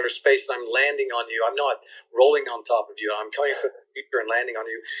from outer space, and I'm landing on you. I'm not rolling on top of you. I'm coming from the future and landing on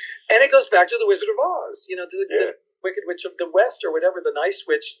you. And it goes back to the Wizard of Oz, the Wicked Witch of the West or whatever, the nice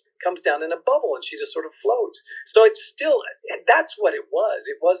witch comes down in a bubble and she just sort of floats. So it's still, that's what it was.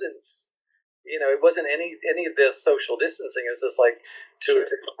 It wasn't, it wasn't any of this social distancing. It was just like to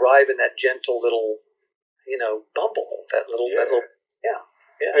arrive in that gentle little, bubble, that little, yeah.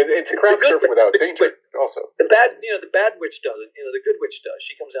 And to crowd surf without danger, also. The bad witch doesn't. The good witch does.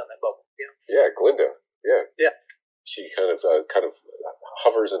 She comes down that bubble. Yeah. Yeah, Glinda. Yeah. Yeah. She kind of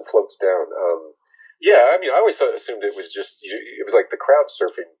hovers and floats down. Yeah, I mean, I always assumed it was like the crowd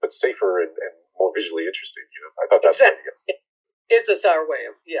surfing, but safer and more visually interesting. I thought that's exactly. It's just our way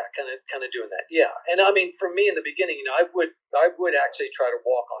of kind of doing that. Yeah, and I mean, for me in the beginning, I would actually try to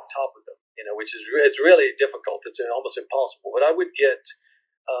walk on top of them. Which is it's really difficult. It's almost impossible. But I would get.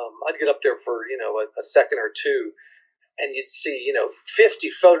 I'd get up there for a second or two, and you'd see 50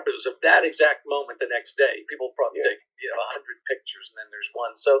 photos of that exact moment the next day. People probably take 100 pictures, and then there's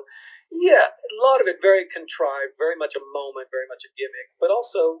one. So yeah, a lot of it very contrived, very much a moment, very much a gimmick, but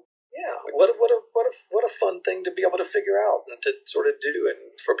also what a fun thing to be able to figure out and to sort of do,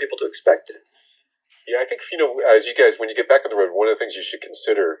 and for people to expect it. Yeah, I think, as you guys, when you get back on the road, one of the things you should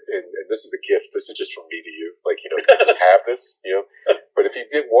consider, and this is a gift, this is just from me to you, like, you just have this, but if you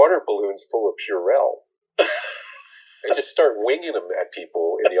did water balloons full of Purell and just start winging them at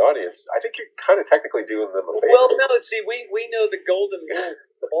people in the audience, I think you're kind of technically doing them a favor. Well, no, see, we know the golden rule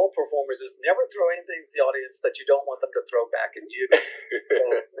of all performers is never throw anything at the audience that you don't want them to throw back at you. So,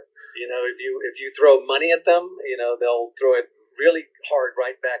 if you throw money at them, they'll throw it really hard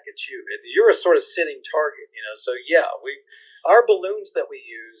right back at you, and you're a sort of sitting target, So our balloons that we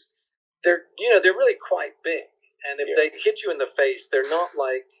use, they're really quite big, and if they hit you in the face, they're not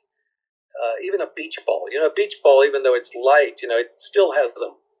like even a beach ball. A beach ball, even though it's light, it still has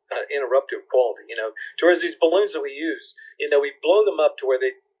some interruptive quality. Whereas these balloons that we use, we blow them up to where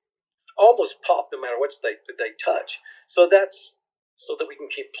they almost pop no matter what they touch. So that's so that we can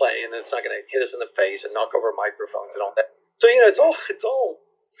keep playing, and it's not going to hit us in the face and knock over microphones and all that. So it's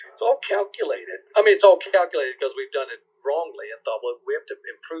all calculated. I mean, it's all calculated because we've done it wrongly and thought, well, we have to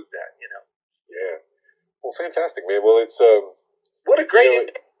improve that. Yeah. Well, fantastic, man. Well, it's what a great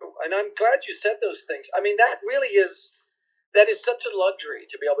interview, and I'm glad you said those things. I mean, that is such a luxury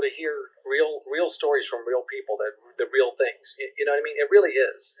to be able to hear real stories from real people, the real things. You know what I mean? It really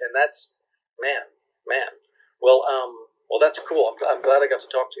is, and that's man. Well, that's cool. I'm glad I got to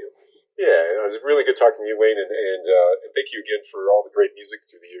talk to you. Yeah, it was really good talking to you, Wayne, and thank you again for all the great music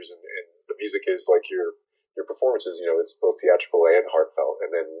through the years. And the music is like your performances. It's both theatrical and heartfelt.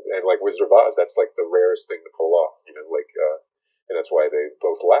 And like Wizard of Oz, that's like the rarest thing to pull off. And that's why they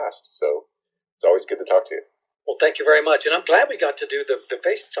both last. So it's always good to talk to you. Well, thank you very much, and I'm glad we got to do the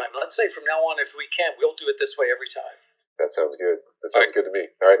FaceTime. Let's say from now on, if we can, we'll do it this way every time. That sounds good. That sounds good to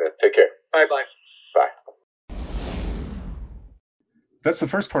me. All right, man. Take care. All right, bye. Bye. That's the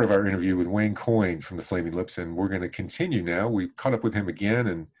first part of our interview with Wayne Coyne from the Flaming Lips, and we're going to continue now. We caught up with him again,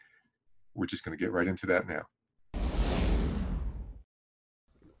 and we're just going to get right into that now.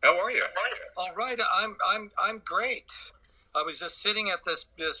 How are you? All right, I'm great. I was just sitting at this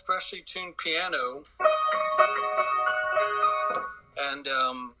freshly tuned piano, and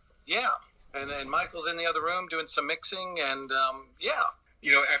and Michael's in the other room doing some mixing, and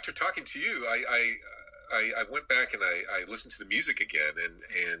After talking to you, I went back and I listened to the music again,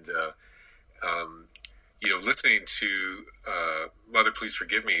 and listening to Mother Please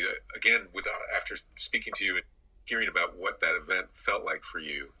Forgive Me again after speaking to you and hearing about what that event felt like for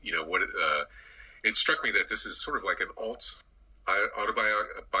you, it struck me that this is sort of like an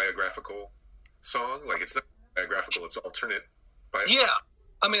autobiographical song. Like it's not biographical; it's alternate. Yeah,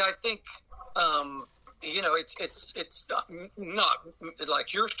 I mean, I think you know, it's not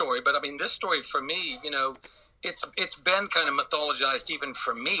like your story, but I mean, this story for me, you know, it's been kind of mythologized even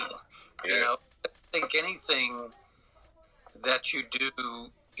for me. Yeah. You know, I think anything that you do,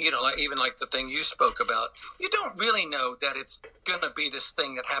 you know, like even like the thing you spoke about, you don't really know that it's going to be this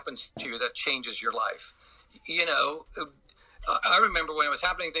thing that happens to you that changes your life. You know, I remember when it was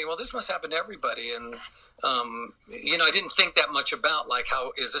happening, thinking, well, this must happen to everybody. And, you know, I didn't think that much about, like,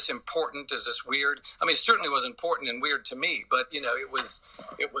 how, is this important? Is this weird? I mean, it certainly was important and weird to me, but, you know, it was,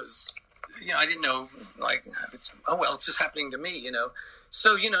 you know, I didn't know, like, it's just happening to me, you know?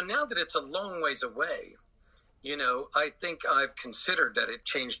 So, you know, now that it's a long ways away, you know, I think I've considered that it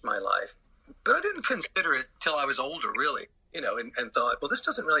changed my life, but I didn't consider it till I was older, really, you know, and thought, well, this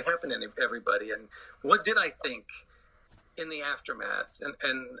doesn't really happen to everybody. And what did I think in the aftermath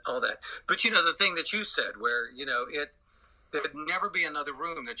and all that? But, you know, the thing that you said where, you know, there'd never be another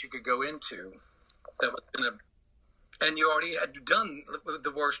room that you could go into that was going to, and you already had done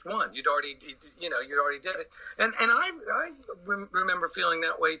the worst one. You'd already did it. And I remember feeling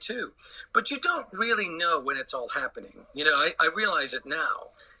that way too. But you don't really know when it's all happening. You know, I realize it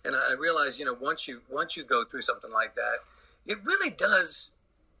now. And I realize, you know, once you go through something like that, it really does.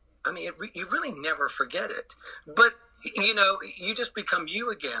 I mean, you really never forget it. But, you know, you just become you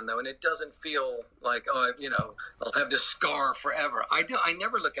again, though, and it doesn't feel like, oh, you know, I'll have this scar forever. I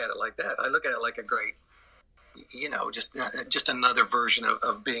never look at it like that. I look at it like a great, you know, just another version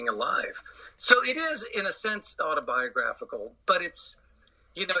of being alive. So it is, in a sense, autobiographical, but it's,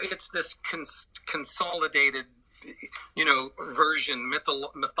 you know, it's this consolidated, you know, version,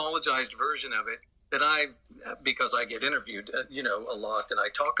 mythologized version of it that because I get interviewed, you know, a lot, and I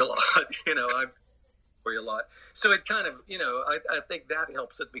talk a lot, you know, I've worry a lot. So it kind of, you know, I think that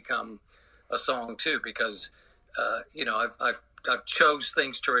helps it become a song too, because, you know, I've chose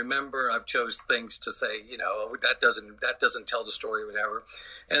things to remember. I've chose things to say, you know, that doesn't tell the story, whatever.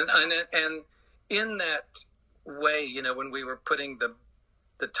 And in that way, you know, when we were putting the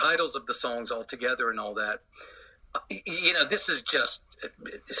titles of the songs all together and all that, you know, this is just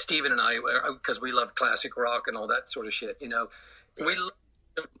Stephen and I, because we love classic rock and all that sort of shit. You know, we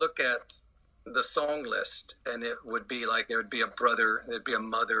look at the song list, and it would be like there would be a brother, there'd be a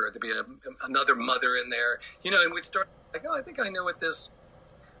mother, there'd be another mother in there, you know, and we'd start like, oh, I think I know what this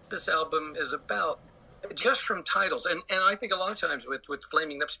album is about just from titles. And I think a lot of times with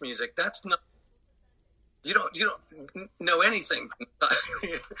Flaming Lips music, that's not, you don't know anything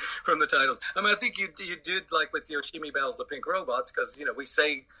from the titles. I mean, I think you did, like with Yoshimi Battles the Pink Robots, because, you know, we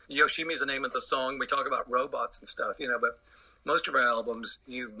say Yoshimi is the name of the song, we talk about robots and stuff, you know, but most of our albums,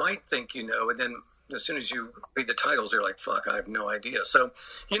 you might think you know, and then as soon as you read the titles, you're like, fuck, I have no idea. So,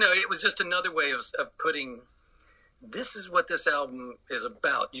 you know, it was just another way of putting, this is what this album is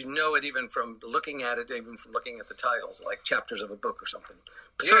about. You know it even from looking at it, even from looking at the titles, like chapters of a book or something.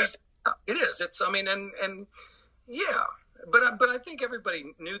 Yeah. So it is. It's, I mean, and yeah, but I think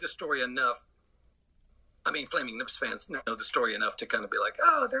everybody knew the story enough. I mean, Flaming Lips fans know the story enough to kind of be like,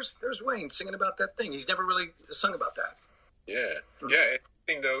 oh, there's Wayne singing about that thing. He's never really sung about that. Yeah, yeah.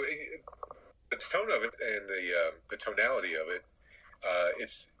 And, though, the tone of it and the tonality of it,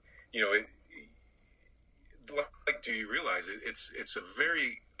 it's, you know, like, do you realize it? It's a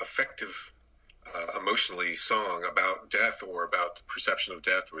very effective, emotionally song about death, or about the perception of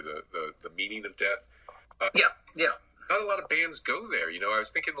death, or the meaning of death. Yeah. Not a lot of bands go there. You know, I was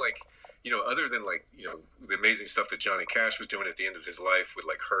thinking, like, you know, other than, like, you know, the amazing stuff that Johnny Cash was doing at the end of his life with,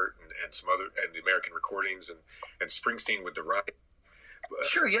 like, Hurt and some other, and the American Recordings, and Springsteen with The Ride.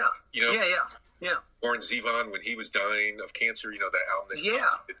 Sure, yeah. You know? Yeah. Warren Zevon, when he was dying of cancer, you know, that album.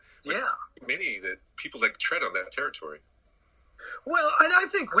 Many that people that tread on that territory. Well, and I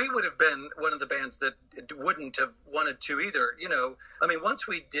think we would have been one of the bands that wouldn't have wanted to either. You know, I mean, once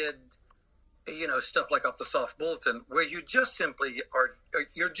we did, you know, stuff like Off the Soft Bulletin, where you just simply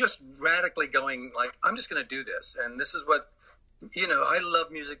you're just radically going like, I'm just going to do this. And this is what, you know, I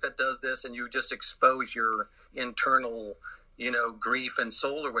love music that does this. And you just expose your internal, you know, grief and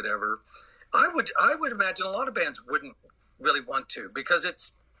soul or whatever. I would imagine a lot of bands wouldn't really want to, because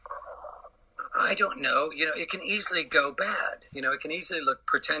it's, I don't know, you know, it can easily go bad. You know, it can easily look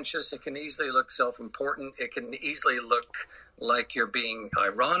pretentious. It can easily look self-important. It can easily look like you're being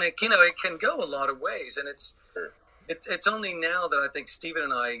ironic. You know, it can go a lot of ways. And it's only now that I think Stephen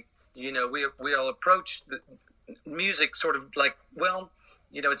and I, you know, we all approach the music sort of like, well,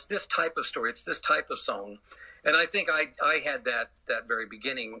 you know, it's this type of story. It's this type of song. And I think I had that very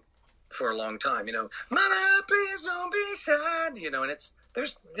beginning for a long time. Mother, please don't be sad. And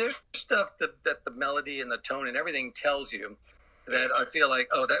there's stuff that the melody and the tone and everything tells you that I feel like,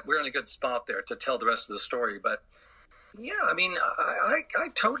 that we're in a good spot there to tell the rest of the story. But yeah, I mean, I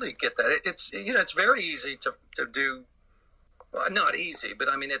totally get that. It's very easy to do. Well, not easy, but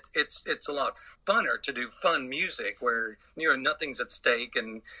I mean, it's a lot funner to do fun music where nothing's at stake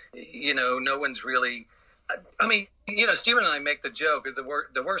and no one's really. I mean, Steve and I make the joke that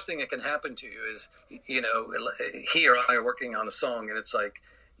the worst thing that can happen to you is he or I are working on a song and it's like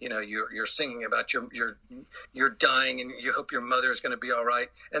you're singing about you're dying and you hope your mother is going to be all right,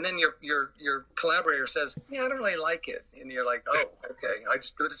 and then your collaborator says, I don't really like it, and you're like, oh, okay,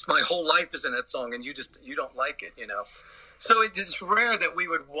 it's my whole life is in that song and you don't like it, so it's rare that we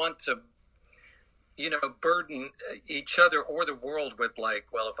would want to burden each other or the world with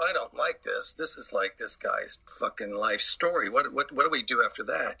like, well, if I don't like this is like this guy's fucking life story. What do we do after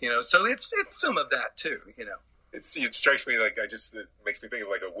that? So it's some of that too, It strikes me like it makes me think of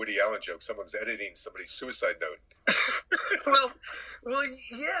like a Woody Allen joke. Someone's editing somebody's suicide note. well,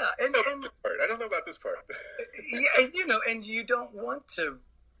 yeah, and I don't know about this part. Yeah, and you don't want to.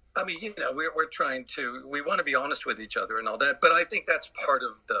 I mean, we're trying to. We want to be honest with each other and all that, but I think that's part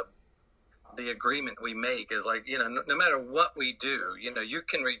of the agreement we make is like, no matter what we do, you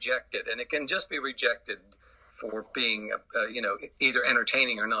can reject it, and it can just be rejected for being, either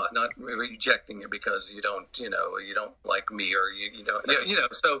entertaining or not rejecting it because you don't like me or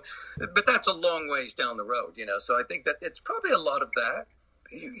so, but that's a long ways down the road, so I think that it's probably a lot of that.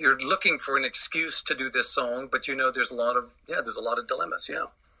 You're looking for an excuse to do this song, but there's a lot of dilemmas. Yeah.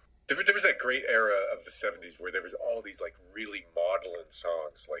 There was that great era of the 70s where there was all these like really maudlin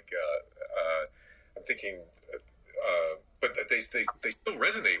songs, like I'm thinking, but they still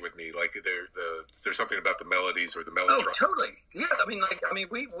resonate with me. Like there's something about the melodies or the melodrama. Oh, totally. Yeah,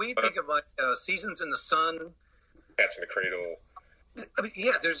 we think of like Seasons in the Sun, Cats in the Cradle. I mean,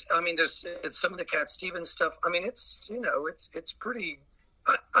 yeah. There's some of the Cat Stevens stuff. I mean, it's pretty.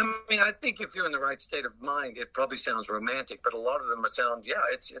 I mean, I think if you're in the right state of mind, it probably sounds romantic, but a lot of them sound,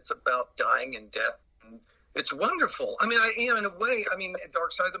 it's about dying and death. And it's wonderful. I mean, in a way,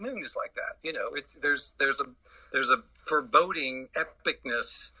 Dark Side of the Moon is like that. There's a foreboding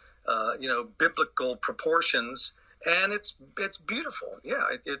epicness, biblical proportions, and it's beautiful.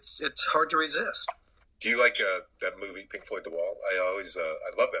 Yeah, it's hard to resist. Do you like that movie Pink Floyd The Wall? I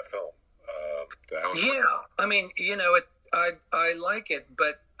love that film. I mean, I like it,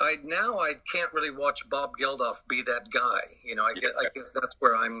 but I can't really watch Bob Geldof be that guy. I guess that's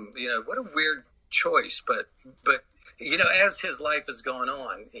where I'm. What a weird choice, but as his life has gone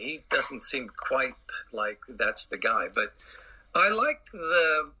on, he doesn't seem quite like that's the guy. But I like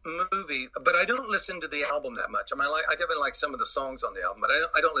the movie, but I don't listen to the album that much. I definitely like some of the songs on the album, but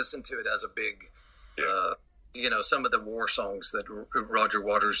I don't listen to it as a big. Yeah. Some of the war songs that Roger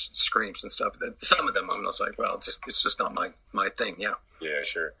Waters screams and stuff. Some of them, I'm just like, well, it's just not my thing. Yeah. Yeah,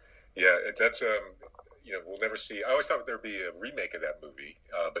 sure. Yeah, that's we'll never see. I always thought there'd be a remake of that movie,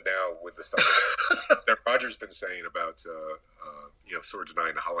 but now with the stuff that Roger's been saying about sort of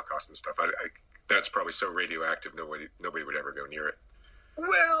denying the Holocaust and stuff, I that's probably so radioactive nobody would ever go near it.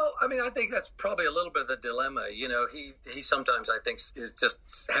 Well, I think that's probably a little bit of the dilemma. He sometimes, I think, is just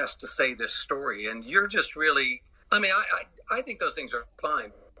has to say this story, and you're just really. I think those things are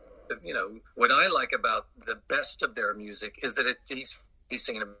fine. But, what I like about the best of their music is that he's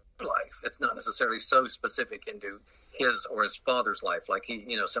singing about life. It's not necessarily so specific into his or his father's life, like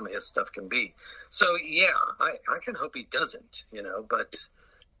some of his stuff can be. So yeah, I can hope he doesn't. But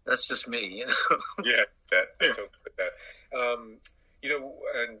that's just me. Yeah, I totally get that.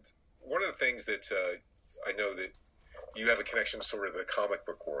 And one of the things that I know that you have a connection to sort of the comic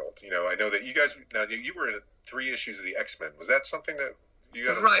book world. I know that you guys, now you were in 3 issues of the X-Men. Was that something that you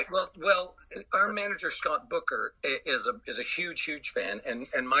got? Right. Well, our manager, Scott Booker, is a huge fan.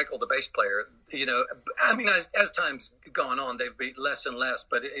 And Michael, the bass player, as time's gone on, they've been less and less.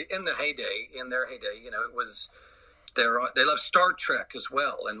 But in their heyday, it was, they loved Star Trek as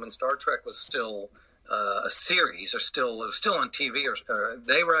well. And when Star Trek was still a series, or still on TV, or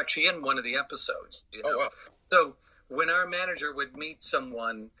they were actually in one of the episodes. Oh, wow. So when our manager would meet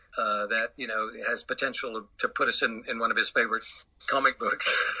someone that has potential to put us in one of his favorite comic books,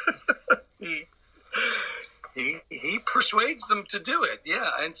 he persuades them to do it.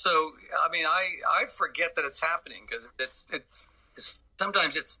 Yeah, and so I forget that it's happening because it's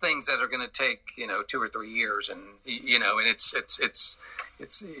sometimes it's things that are going to take 2 or 3 years, and and it's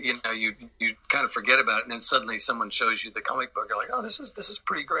you kind of forget about it, and then suddenly someone shows you the comic book. You're like, oh, this is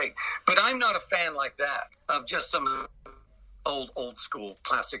pretty great. But I'm not a fan like that of just some of old school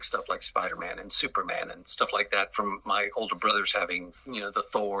classic stuff like Spider-Man and Superman and stuff like that from my older brothers having, the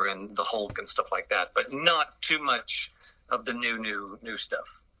Thor and the Hulk and stuff like that, but not too much of the new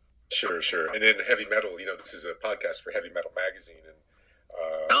stuff. Sure. And then heavy metal, this is a podcast for Heavy Metal Magazine. And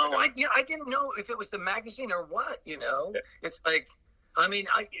no, I didn't know if it was the magazine or what, Yeah. It's like,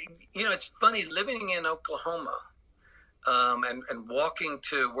 it's funny living in Oklahoma and walking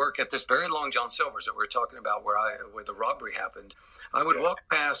to work at this very long John Silver's that we were talking about where the robbery happened. I would walk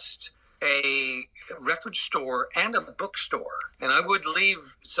past a record store and a bookstore, and I would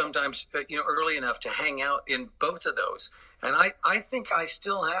leave sometimes, early enough to hang out in both of those. And I think I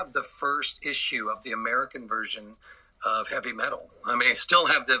still have the first issue of the American version of Heavy Metal. I still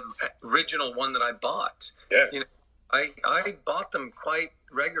have the original one that I bought. Yeah. I bought them quite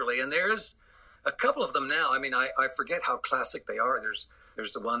regularly, and there's a couple of them now. I forget how classic they are. There's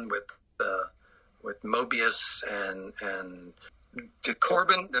the one with Mobius and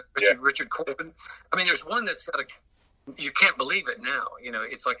Corbin, Richard Corbin. There's one that's got you can't believe it now.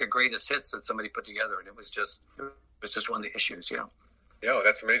 It's like a greatest hits that somebody put together, and it was just one of the issues. Yeah. Yeah,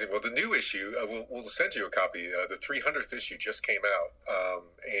 that's amazing. Well, the new issue, we'll send you a copy. The 300th issue just came out,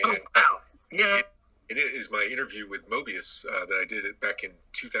 and wow. Yeah. It is my interview with Mobius that I did back in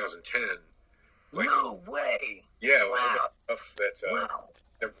 2010. No way. Yeah, wow. Stuff that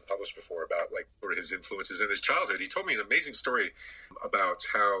never been published before about sort of his influences in his childhood. He told me an amazing story about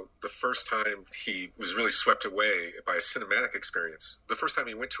how the first time he was really swept away by a cinematic experience. The first time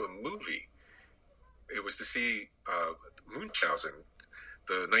he went to a movie, it was to see Munchausen,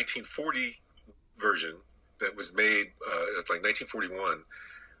 the 1940 version that was made, 1941,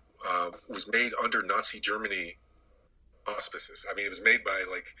 was made under Nazi Germany auspices. It was made by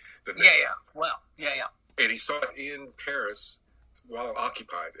the... Yeah. Wow. Yeah. And he saw it in Paris while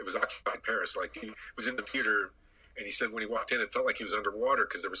occupied. It was occupied Paris. He was in the theater, and he said when he walked in, it felt like he was underwater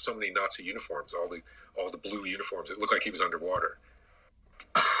because there were so many Nazi uniforms, all the blue uniforms. It looked like he was underwater.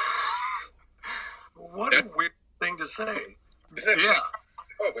 What a weird thing to say. Isn't that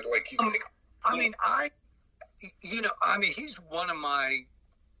Oh, but you think... he's one of my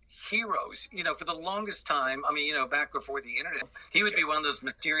heroes, for the longest time. Back before the internet, he would be one of those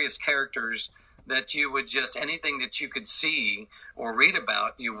mysterious characters that you would just, anything that you could see or read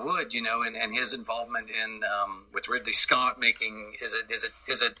about, you would, and his involvement in, with Ridley Scott making, is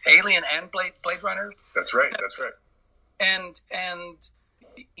it Alien and Blade Runner? That's right. And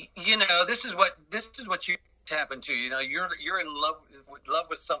this is what you tap into. You're in love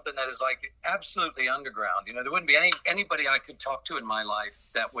with something that is absolutely underground. There wouldn't be anybody I could talk to in my life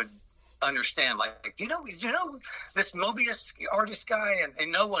that would understand. Do you know this Mobius artist guy?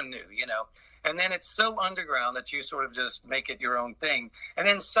 And no one knew. And then it's so underground that you sort of just make it your own thing. And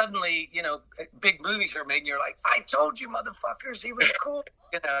then suddenly, big movies are made, and you're like, I told you, motherfuckers, he was cool.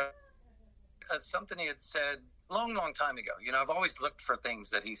 Something he had said long time ago. I've always looked for things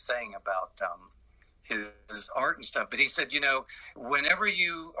that he's saying about his art and stuff. But he said, whenever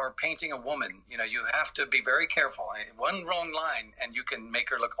you are painting a woman, you have to be very careful. One wrong line, and you can make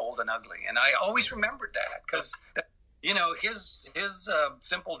her look old and ugly. And I always remembered that because, his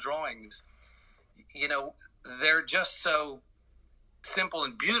simple drawings, they're just so simple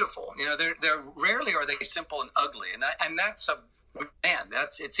and beautiful. They're rarely are they simple and ugly. And that's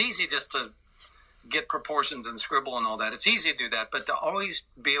it's easy just to get proportions and scribble and all that. It's easy to do that, but to always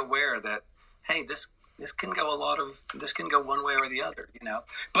be aware that, hey, this can go one way or the other,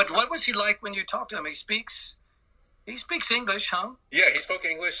 But what was he like when you talked to him? He speaks English, huh? Yeah, he spoke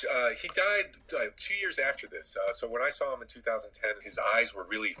English. He died 2 years after this. So when I saw him in 2010, his eyes were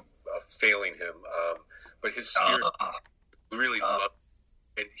really failing him. But his spirit really loved.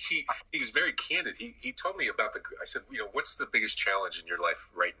 And he was very candid. He told me about I said, what's the biggest challenge in your life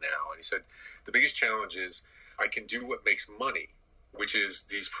right now? And he said, the biggest challenge is I can do what makes money, which is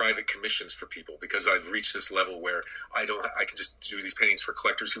these private commissions for people, because I've reached this level where I can just do these paintings for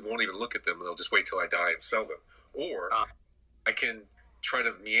collectors who won't even look at them, and they'll just wait till I die and sell them. Or I can try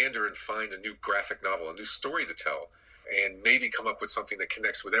to meander and find a new graphic novel, a new story to tell, and maybe come up with something that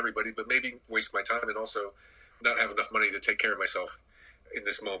connects with everybody, but maybe waste my time and also not have enough money to take care of myself in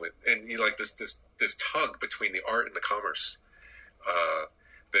this moment. And this tug between the art and the commerce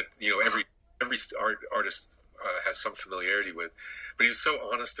that every artist has some familiarity with. But he was so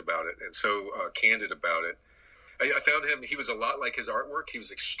honest about it and so candid about it. I found him, he was a lot like his artwork. He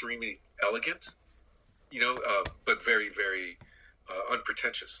was extremely elegant, but very, very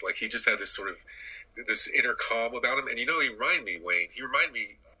unpretentious. He just had this sort of, this inner calm about him. And he reminded me, Wayne,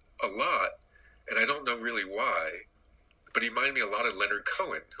 a lot, and I don't know really why, but he reminded me a lot of Leonard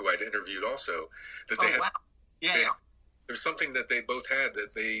Cohen, who I'd interviewed also. That they there's something that they both had,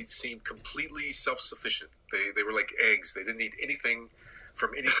 that they seemed completely self-sufficient. They were like eggs. They didn't need anything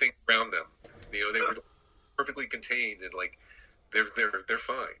from anything around them. You know, they were perfectly contained, and like they're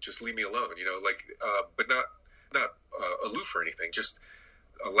fine. Just leave me alone. You know, like but not aloof or anything. Just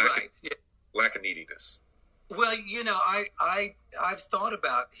a lack of neediness. Well, you know, I've thought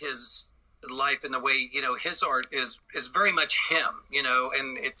about his life in the way, you know, his art is very much him, you know,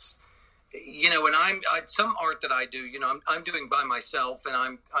 and it's, you know, when some art that I do, you know, I'm doing by myself, and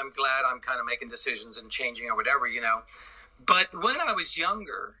I'm glad I'm kind of making decisions and changing or whatever, you know. But when I was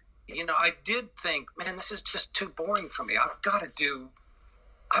younger, you know, I did think, man, this is just too boring for me. I've got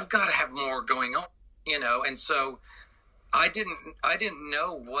to have more going on, you know. And so I didn't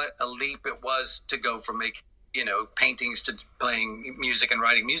know what a leap it was to go from making, you know, paintings to playing music and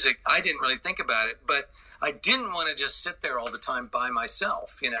writing music. I didn't really think about it, but I didn't want to just sit there all the time by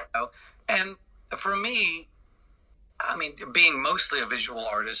myself, you know. And for me, I mean, being mostly a visual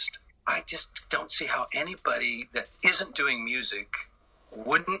artist, I just don't see how anybody that isn't doing music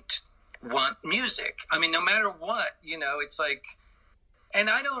wouldn't want music. I mean, no matter what, you know, it's like, and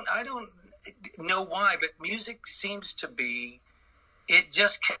I don't know why, but music seems to be, it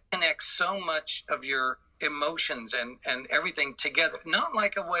just connects so much of your emotions and everything together. Not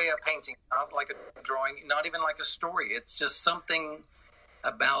like a way of painting, not like a drawing, not even like a story. It's just something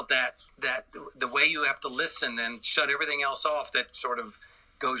about that the way you have to listen and shut everything else off, that sort of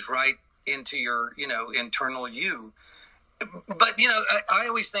goes right into your, you know, internal you. But, you know, I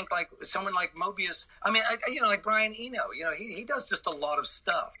always think like someone like Mobius, I mean, you know, like Brian Eno, you know, he does just a lot of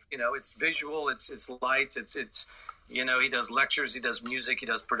stuff, you know, it's visual, it's light, it's, you know, he does lectures, he does music, he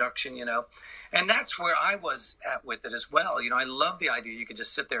does production, you know, and that's where I was at with it as well. You know, I love the idea you could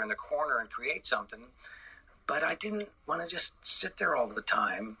just sit there in the corner and create something, but I didn't want to just sit there all the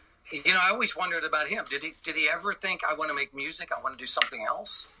time. You know, I always wondered about him. Did he ever think, I want to make music, I want to do something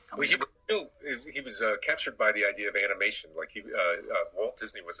else? Well, he was captured by the idea of animation. Like Walt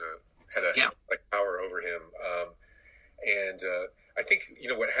Disney had like power over him, and I think, you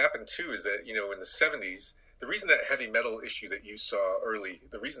know, what happened too is that, you know, in the 70s, the reason that heavy metal issue that you saw early,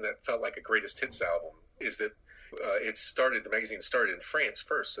 the reason that felt like a greatest hits album is that the magazine started in France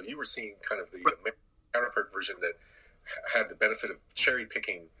first, so you were seeing kind of the counterpart version that had the benefit of cherry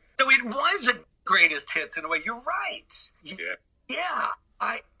picking. So it was a greatest hits in a way. You're right. Yeah.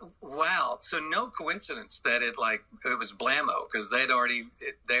 Wow. So no coincidence that it was Blammo, because they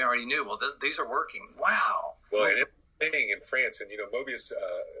already knew, well, these are working. Wow. Well, and in France, and, you know, Mobius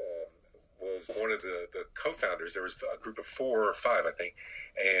was one of the co-founders. There was a group of 4 or 5, I think,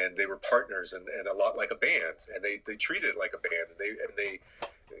 and they were partners and a lot like a band, and they treated it like a band, and they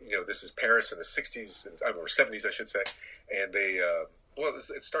you know, this is Paris in the 60s or 70s, I should say, and they well,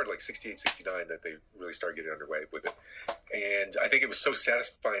 it started like 68, 69 that they really started getting underway with it. And I think it was so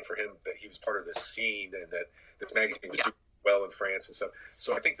satisfying for him that he was part of this scene, and that this magazine was doing well in France and stuff.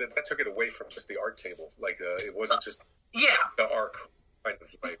 So I think that took it away from just the art table. Like it wasn't just the art kind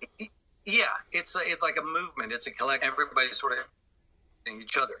of like. Yeah, it's like a movement. It's a collective. Everybody's sort of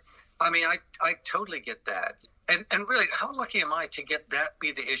each other. I mean, I totally get that. And really, how lucky am I to get that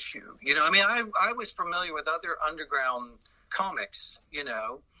be the issue? You know, I mean, I was familiar with other underground comics, you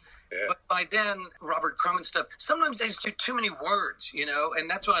know, but by then, Robert Crumb and stuff, sometimes they just do too many words, you know, and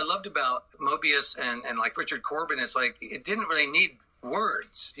that's what I loved about Mobius and like Richard Corbin. It's like, it didn't really need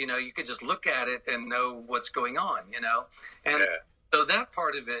words, you know, you could just look at it and know what's going on, you know, and so that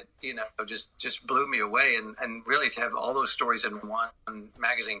part of it, you know, just blew me away, and really to have all those stories in one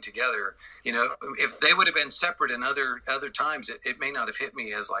magazine together, you know, if they would have been separate in other times, it may not have hit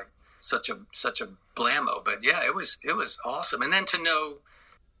me as like such a blammo, but yeah, it was awesome. And then to know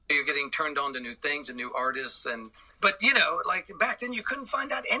you're getting turned on to new things and new artists, but you know, like back then you couldn't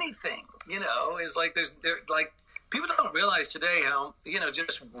find out anything, you know, it's like like people don't realize today how, you know,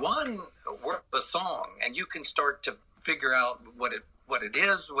 just one word of a song and you can start to figure out what it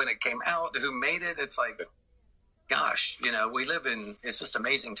is, when it came out, who made it. It's like, gosh, you know, it's just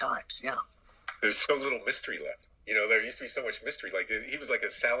amazing times. Yeah. There's so little mystery left. You know, there used to be so much mystery. Like he was like a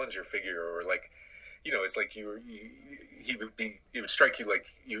Salinger figure, or like, you know, it's like he would strike you like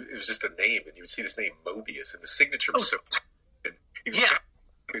it was just a name, and you would see this name Mobius, and the signature was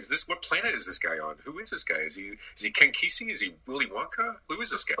is this, what planet is this guy on? Who is this guy? Is he Ken Kesey? Is he Willy Wonka? Who is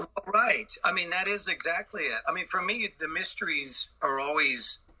this guy? Right. I mean, that is exactly it. I mean, for me, the mysteries are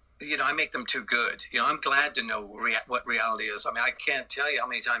always, you know, I make them too good. You know, I'm glad to know what reality is. I mean, I can't tell you how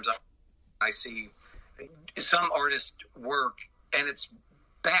many times I see some artist work and it's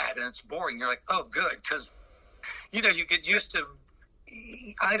bad and it's boring. You're like, oh, good, because, you know, you get used to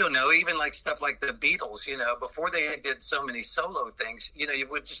I don't know, even like stuff like the Beatles, you know, before they did so many solo things, you know, it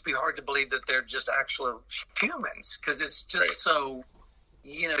would just be hard to believe that they're just actual humans, because it's just so,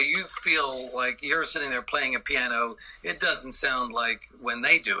 you know, you feel like you're sitting there playing a piano. It doesn't sound like when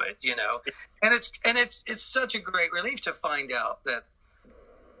they do it, you know, and it's such a great relief to find out that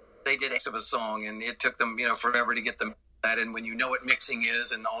they did of a song and it took them, you know, forever to get them that, and when you know what mixing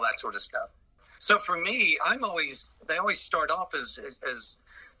is and all that sort of stuff. So for me, they always start off as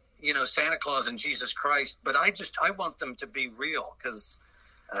you know, Santa Claus and Jesus Christ, but I want them to be real, because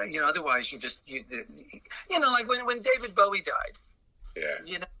you know, otherwise you know, like when David Bowie died. Yeah.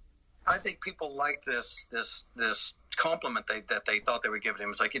 You know, I think people like this compliment that they thought they were giving him.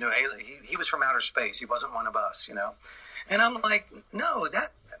 It's like, you know, hey, he was from outer space. He wasn't one of us, you know. And I'm like, no,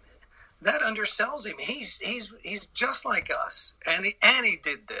 that undersells him. He's just like us, and he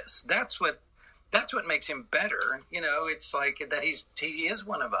did this. That's what makes him better. You know, it's like that he is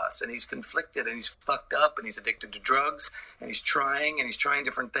one of us, and he's conflicted, and he's fucked up, and he's addicted to drugs, and he's trying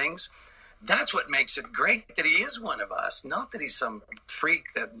different things. That's what makes it great, that he is one of us, not that he's some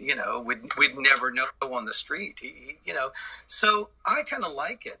freak that, you know, we'd never know on the street. He you know, so I kind of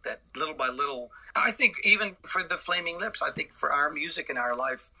like it, that little by little. I think even for the Flaming Lips, I think for our music in our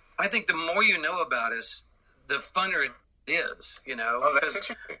life, I think the more you know about us, the funner it is, you know. Oh, that's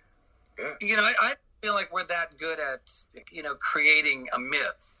interesting. Yeah. You know, I feel like we're that good at, you know, creating a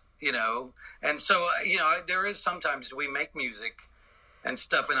myth, you know. And so, you know, there is sometimes we make music and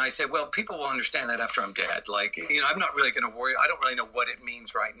stuff, and I say, well, people will understand that after I'm dead. Like, you know, I'm not really going to worry. I don't really know what it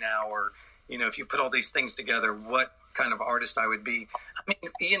means right now, or, you know, if you put all these things together, what kind of artist I would be. I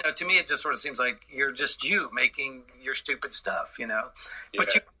mean, you know, to me, it just sort of seems like you're just you making your stupid stuff, you know. Yeah.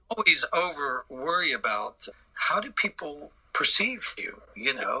 But you always over worry about how do people perceive you,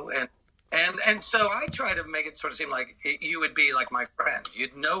 you know, and so I try to make it sort of seem like you would be like my friend.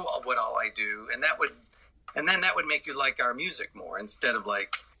 You'd know what all I do, and then that would make you like our music more, instead of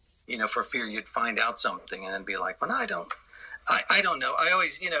like, you know, for fear you'd find out something and then be like, well, no, I don't know. I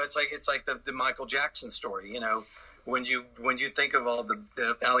always, you know, it's like the Michael Jackson story, you know, when you think of all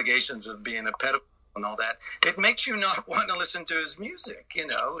the allegations of being a pedophile and all that, it makes you not want to listen to his music, you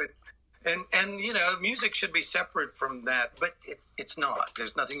know. And you know, music should be separate from that, but it's not.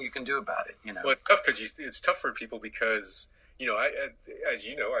 There's nothing you can do about it, you know. Well, it's tough because it's tough for people because, you know, as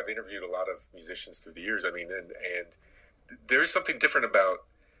you know, I've interviewed a lot of musicians through the years. I mean, and there is something different about.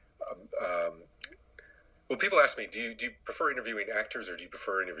 Well, people ask me, do you prefer interviewing actors or do you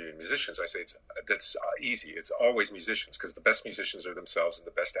prefer interviewing musicians? I say that's easy. It's always musicians, because the best musicians are themselves and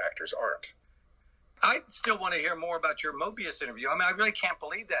the best actors aren't. I still want to hear more about your Mobius interview. I mean, I really can't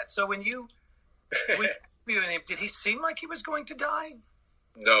believe that. So when you interviewed him, did he seem like he was going to die?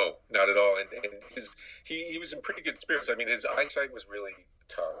 No, not at all. And he was in pretty good spirits. I mean, his eyesight was really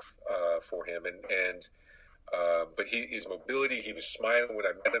tough for him, but his mobility. He was smiling when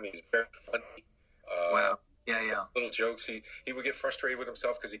I met him. He's very funny. Wow. Yeah. Little jokes. He would get frustrated with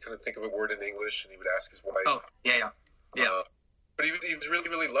himself because he couldn't think of a word in English, and he would ask his wife. Oh, yeah. But he was really,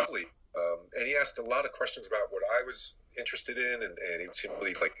 really lovely. And he asked a lot of questions about what I was interested in, and he seemed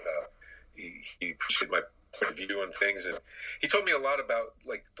really like he appreciated my point of view on things, and he told me a lot about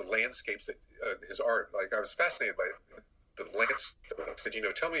like the landscapes that his art. Like, I was fascinated by the landscape. I said, you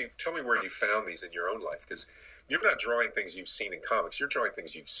know, tell me where you found these in your own life, because you're not drawing things you've seen in comics. You're drawing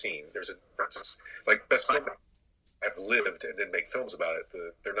things you've seen. There's a difference. Like, best friends have lived and then make films about it.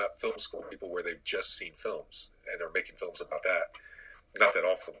 They're not film school people where they've just seen films and are making films about that. Not that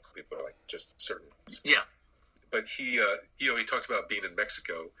all film people are like just certain. Yeah. But he talked about being in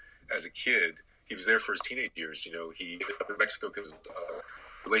Mexico as a kid. He was there for his teenage years. You know, he ended up in Mexico because of a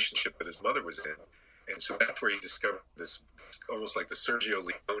relationship that his mother was in. And so that's where he discovered this, almost like the Sergio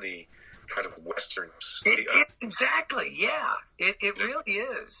Leone kind of Western. Exactly. Yeah. It really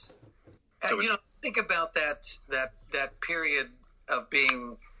is. So you know, think about that period of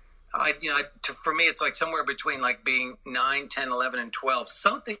being, for me, it's like somewhere between like being 9, 10, 11, and 12.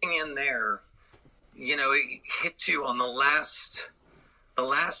 Something in there, you know, it hits you on the last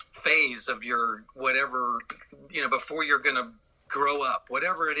phase of your whatever, you know, before you're going to grow up.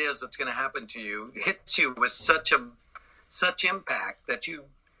 Whatever it is that's going to happen to you hits you with such impact that you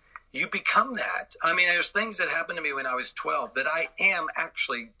become that. I mean, there's things that happened to me when I was 12 that I am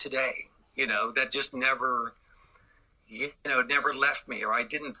actually today. You know, that just never left me, or I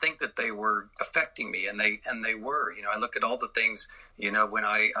didn't think that they were affecting me, and they were. You know, I look at all the things, you know, when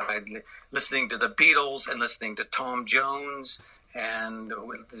I listening to the Beatles and listening to Tom Jones and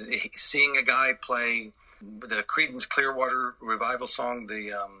seeing a guy play the Creedence Clearwater Revival song,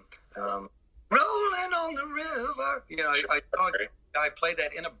 the Rolling on the River. You know, I I played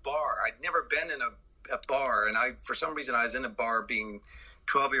that in a bar. I'd never been in a bar, and for some reason I was in a bar being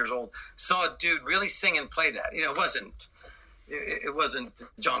 12 years old. Saw a dude really sing and play that. You know, it wasn't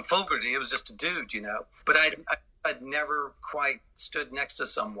John Fogerty. It was just a dude, you know. But I'd never quite stood next to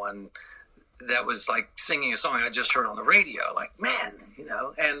someone that was like singing a song I just heard on the radio. Like, man, you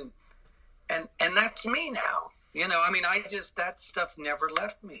know, and that's me now. You know, I mean, that stuff never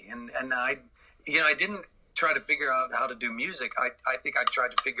left me, and I didn't try to figure out how to do music. I think I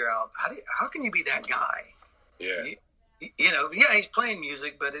tried to figure out how can you be that guy? Yeah. You know, yeah, he's playing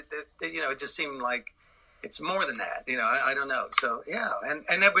music, but it just seemed like it's more than that. You know, I don't know. So yeah, and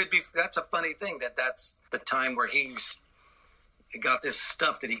that's a funny thing that's the time where he got this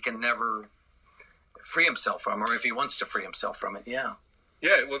stuff that he can never free himself from, or if he wants to free himself from it. Yeah.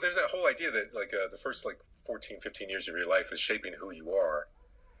 Yeah. Well, there's that whole idea that like the first 14, 15 years of your life is shaping who you are,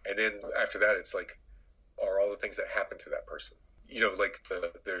 and then after that, it's like are all the things that happen to that person. You know, like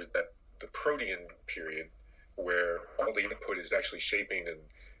there's the protean period where all the input is actually shaping and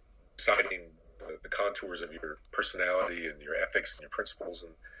deciding the contours of your personality and your ethics and your principles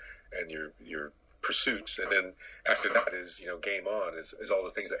and your pursuits. And then after that is, you know, game on is all the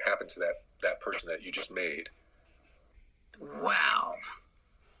things that happen to that person that you just made. Wow.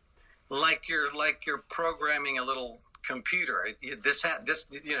 Like you're programming a little computer. This,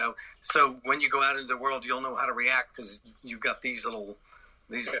 you know, so when you go out into the world, you'll know how to react because you've got these 3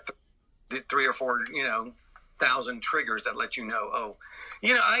 or 4, you know, 1,000 triggers that let you know. Oh,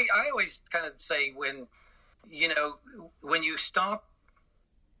 you know, I always kind of say when you stop,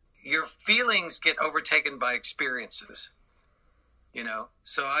 your feelings get overtaken by experiences. You know,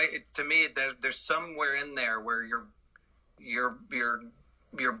 so to me, there's somewhere in there where your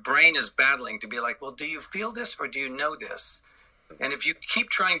brain is battling to be like, well, do you feel this or do you know this? And if you keep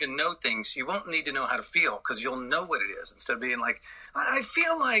trying to know things, you won't need to know how to feel because you'll know what it is instead of being like, I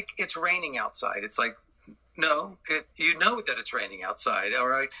feel like it's raining outside. It's like, no, you know that it's raining outside.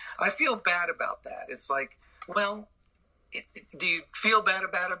 Or I feel bad about that. It's like, well, do you feel bad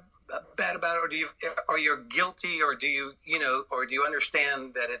about it, or are you guilty, or do you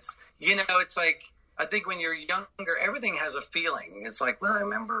understand that it's, you know, it's like, I think when you're younger, everything has a feeling. It's like, well, I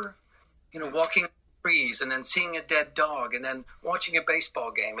remember, you know, walking trees and then seeing a dead dog and then watching a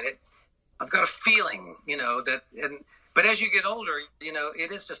baseball game, and I've got a feeling, you know, but as you get older, you know,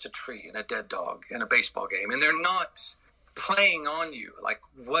 it is just a tree and a dead dog and a baseball game, and they're not playing on you. Like,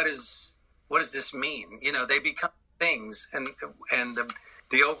 what does this mean? You know, they become things, and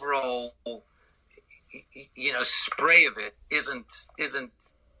the overall, you know, spray of it isn't.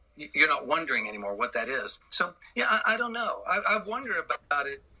 You're not wondering anymore what that is. So yeah, I don't know. I've wondered about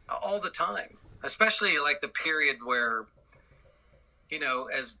it all the time, especially like the period where, you know,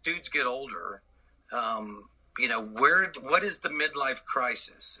 as dudes get older. You know, what is the midlife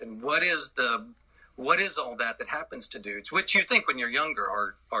crisis, and what is all that happens to dudes, which you think when you're younger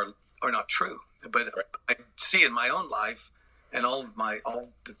are not true, but I see in my own life and all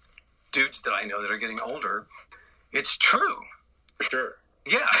the dudes that I know that are getting older, it's true. For sure.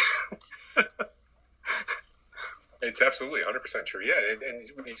 Yeah. It's absolutely 100% true. Yeah, and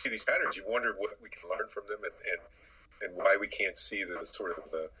when you see these patterns, you wonder what we can learn from them and why we can't see the sort of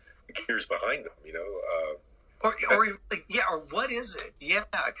the gears behind them. You know. Or what is it? Yeah,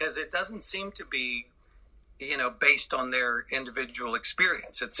 because it doesn't seem to be, you know, based on their individual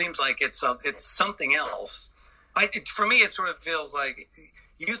experience. It seems like it's something else. For me, it sort of feels like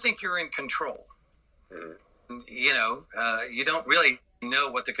you think you're in control. Mm-hmm. You know, you don't really know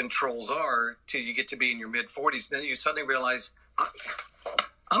what the controls are till you get to be in your mid-40s. Then you suddenly realize,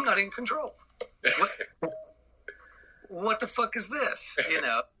 I'm not in control. What the fuck is this? You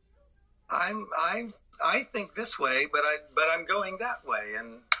know, I think this way, but I'm going that way,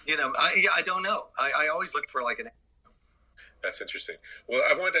 and you know, I don't know. I always look for like an. That's interesting. Well,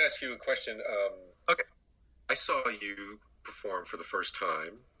 I wanted to ask you a question. Okay. I saw you perform for the first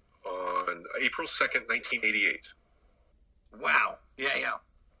time on April 2nd, 1988. Wow. Yeah.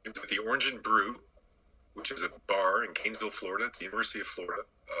 It was at the Orange and Brew, which is a bar in Gainesville, Florida, at the University of Florida.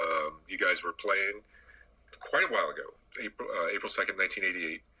 You guys were playing quite a while ago, April 2nd,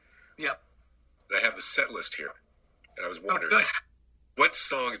 1988. Yep. And I have the set list here, and I was wondering, what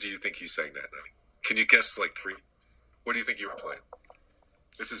songs do you think you sang that night? Can you guess like 3? What do you think you were playing?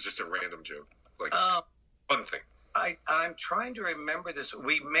 This is just a random joke, like fun thing. I'm trying to remember this.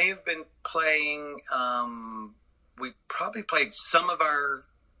 We may have been playing. We probably played some of our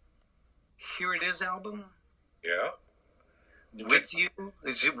Here It Is album. Yeah. With You?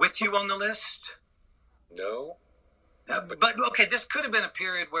 Is it With You on the list? No. But okay, this could have been a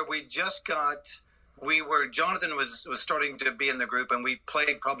period where we just got Jonathan was starting to be in the group, and we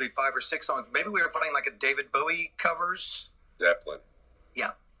played probably 5 or 6 songs. Maybe we were playing like a David Bowie covers. Zeppelin.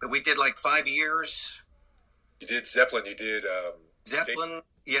 Yeah, but we did like 5 years. You did Zeppelin. You did Zeppelin.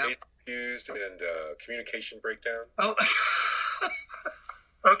 Yeah. Used and Communication Breakdown. Oh.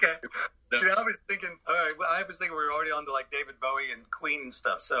 Okay. No. Yeah, I was thinking. All right. Well, I was thinking we were already on to like David Bowie and Queen and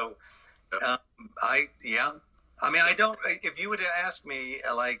stuff. So, I mean, I don't. If you would have asked me,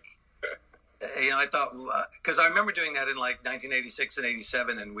 like, I thought because I remember doing that in like 1986 and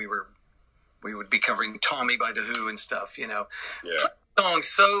 87, and we would be covering Tommy by The Who and stuff. Yeah. Songs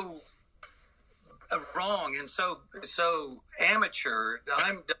so wrong and so amateur.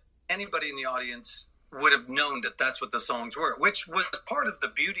 Anybody in the audience would have known that that's what the songs were, which was part of the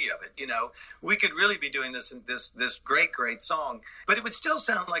beauty of it. We could really be doing this great song, but it would still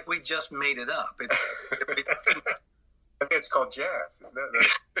sound like we just made it up. It's called jazz, isn't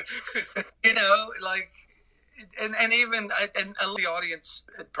it? And even the audience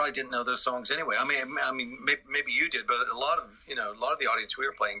probably didn't know those songs anyway. I mean, maybe you did, but a lot of the audience we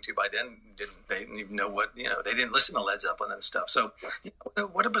were playing to by then didn't even know what they didn't listen to Led Zeppelin and stuff. So,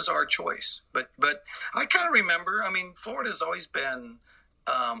 what a bizarre choice. But I kind of remember. I mean, Florida's always been,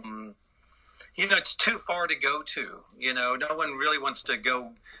 it's too far to go to. No one really wants to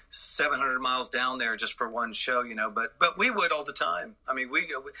go 700 miles down there just for one show. But we would all the time. I mean,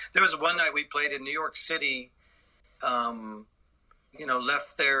 there was one night we played in New York City.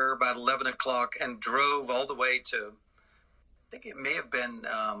 Left there about 11 o'clock and drove all the way to, I think it may have been,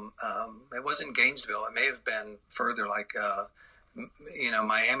 it wasn't Gainesville. It may have been further, like,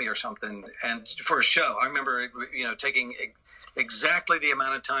 Miami or something. And for a show, I remember, taking exactly the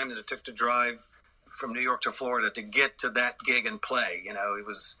amount of time that it took to drive from New York to Florida to get to that gig and play. It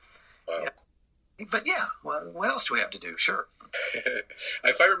was, wow. Yeah. But yeah, well, what else do we have to do? Sure.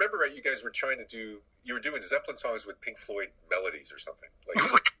 If I remember right, you guys were you were doing Zeppelin songs with Pink Floyd melodies or something. Like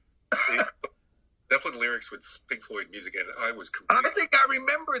Zeppelin lyrics with Pink Floyd music, and I was completely... I think I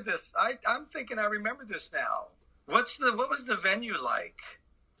remember this. I'm thinking I remember this now. What was the venue like?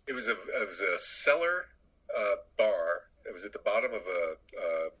 It was a cellar bar. It was at the bottom of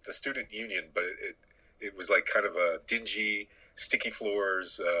the student union, but it was like kind of a dingy, sticky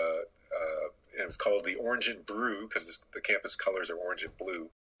floors. And it was called the Orange and Brew because the campus colors are orange and blue.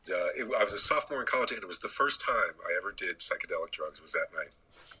 I was a sophomore in college, and it was the first time I ever did psychedelic drugs. Was that night?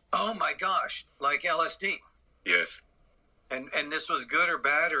 Oh my gosh! Like LSD. Yes. And this was good or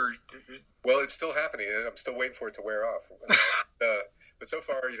bad or? Well, it's still happening. I'm still waiting for it to wear off. But so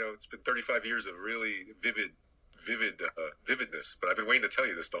far, it's been 35 years of really vividness. But I've been waiting to tell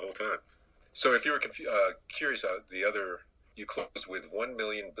you this the whole time. So if you were curious, you closed with 1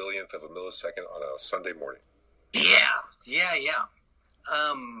 million billionth of a millisecond on a Sunday morning. Yeah.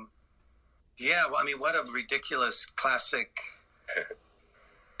 Well, I mean, what a ridiculous classic,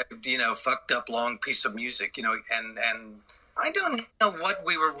 fucked up long piece of music, and I don't know what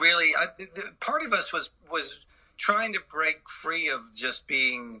we were really, part of us was trying to break free of just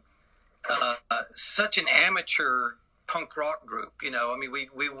being such an amateur punk rock group, I mean,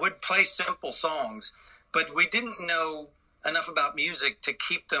 we would play simple songs, but we didn't know enough about music to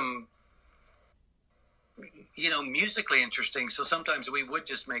keep them musically interesting. So sometimes we would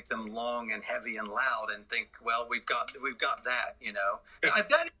just make them long and heavy and loud and think, well, we've got that,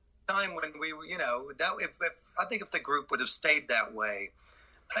 that time when we were, that if I think if the group would have stayed that way,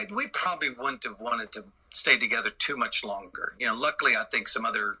 we probably wouldn't have wanted to stay together too much longer. Luckily, I think some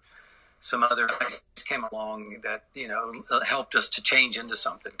other guys came along that helped us to change into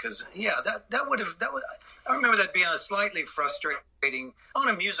something. Because I remember that being a slightly frustrating on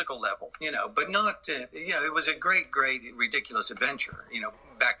a musical level, but not it was a great ridiculous adventure,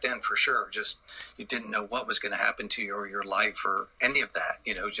 back then for sure. Just you didn't know what was going to happen to you or your life or any of that,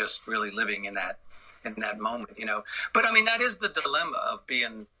 just really living in that moment, But I mean, that is the dilemma of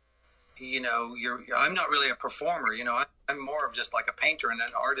being. I'm not really a performer, I'm more of just like a painter and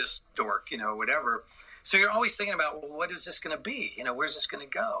an artist dork, whatever. So you're always thinking about, well, what is this going to be? Where's this going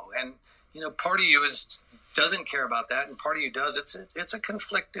to go? And, part of you doesn't care about that. And part of you does. It's a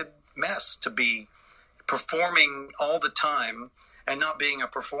conflicted mess to be performing all the time and not being a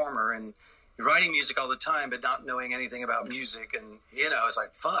performer and writing music all the time, but not knowing anything about music. And, it's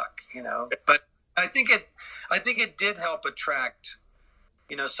like, fuck, but I think it did help attract,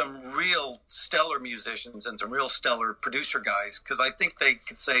 some real stellar musicians and some real stellar producer guys, because I think they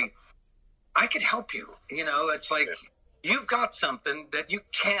could say, I could help you. It's like, you've got something that you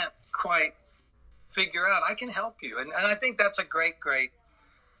can't quite figure out. I can help you. And I think that's a great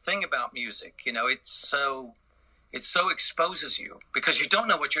thing about music. It so exposes you because you don't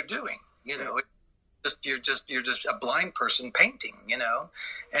know what you're doing. you're just a blind person painting, you know.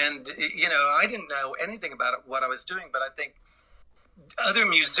 And you know, I didn't know anything about it, what I was doing, but I think other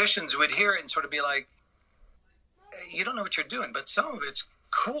musicians would hear it and sort of be like, hey, you don't know what you're doing, but some of it's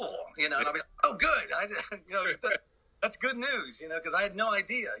cool, you know. And I'll be like, oh, good, you know, that's good news, you know, because I had no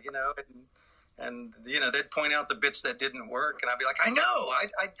idea, you know. And you know, they'd point out the bits that didn't work, and I'd be like, I know,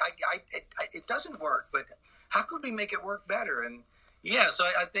 it doesn't work, but how could we make it work better? And yeah, so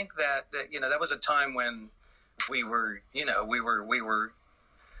I think that you know, that was a time when we were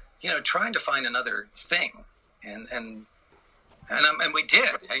trying to find another thing, and we did.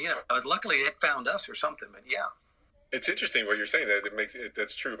 And, you know, luckily it found us or something. But yeah, it's interesting what you're saying.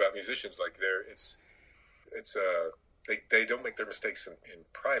 That's true about musicians. Like they don't make their mistakes in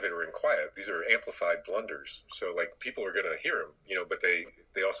private or in quiet. These are amplified blunders. So like people are going to hear them, you know, but they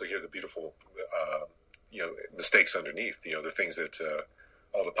also hear the beautiful, you know, mistakes underneath. You know, the things that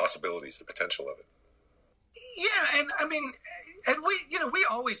all the possibilities, the potential of it. Yeah, and I mean, and we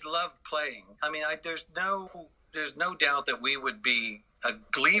always loved playing. I mean, there's no doubt that we would be a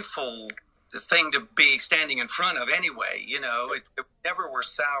gleeful thing to be standing in front of anyway. You know, it never were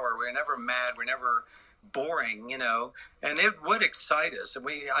sour. We're never mad. We're never boring. You know, and it would excite us. And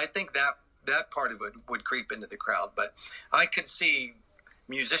I think that part of it would creep into the crowd. But I could see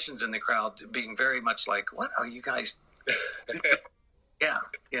musicians in the crowd being very much like, "What are you guys?" Yeah,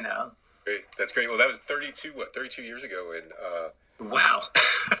 you know. Great. That's great. Well, that was 32 years ago, and wow.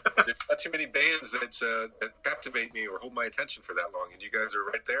 There's not too many bands that captivate me or hold my attention for that long, and you guys are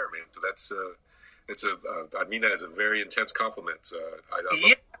right there, man. So I mean that as a very intense compliment. I love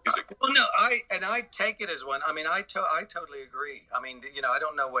music. Well, no, I take it as one. I mean, I totally agree. I mean, you know, I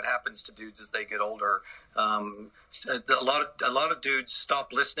don't know what happens to dudes as they get older. A lot of dudes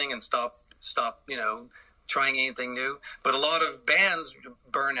stop listening and stop, you know, trying anything new. But a lot of bands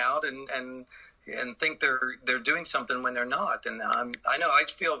burn out and think they're doing something when they're not. And I know I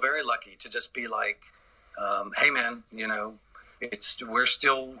feel very lucky to just be like, hey man, you know, we're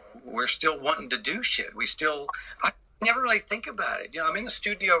still wanting to do shit. I never really think about it. You know, I'm in the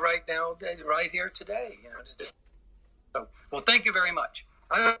studio right now, right here today. You know, so well, thank you very much.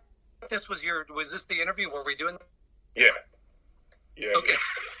 Was this the interview? Were we doing? Yeah. Yeah. Okay.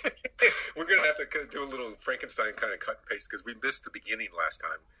 Yeah. We're gonna have to do a little Frankenstein kind of cut and paste because we missed the beginning last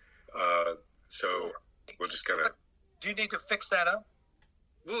time. So we'll just kind of. Do you need to fix that up?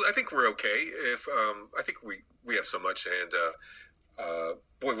 Well, I think we're okay. If I think we have so much, and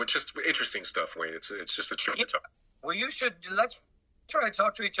boy, we're just interesting stuff, Wayne. It's just a trip to talk. Well, let's try to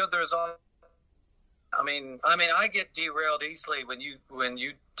talk to each other as often. I mean, I get derailed easily when you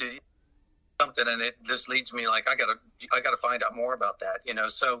do something, and it just leads me like I gotta find out more about that, you know.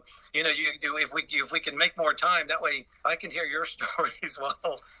 So, you know, if we can make more time, that way I can hear your stories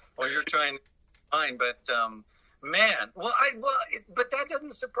while you're trying to find. But man, but that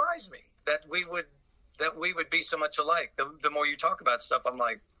doesn't surprise me that we would be so much alike. The more you talk about stuff, I'm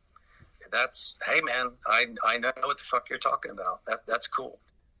like, hey man, I know what the fuck you're talking about. That's cool.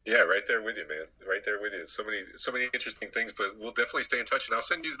 Yeah, right there with you, man. Right there with you. So many interesting things, but we'll definitely stay in touch, and I'll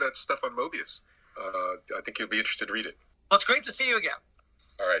send you that stuff on Mobius. I think you'll be interested to read it. Well, it's great to see you again.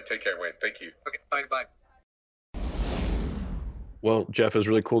 All right, take care, Wayne. Thank you. Okay, bye. Well, Jeff, it was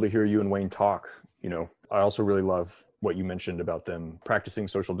really cool to hear you and Wayne talk. You know, I also really love what you mentioned about them practicing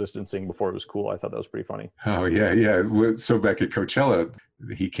social distancing before it was cool. I thought that was pretty funny. Oh, yeah. So back at Coachella,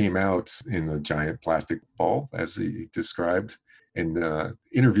 he came out in the giant plastic ball, as he described, and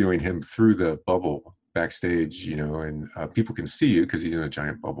interviewing him through the bubble backstage, you know, and people can see you because he's in a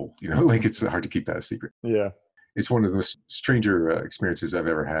giant bubble, you know, like it's hard to keep that a secret. Yeah. It's one of the most stranger experiences I've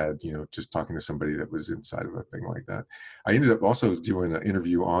ever had, you know, just talking to somebody that was inside of a thing like that. I ended up also doing an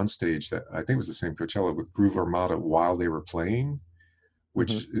interview on stage that I think was the same Coachella with Groove Armada while they were playing,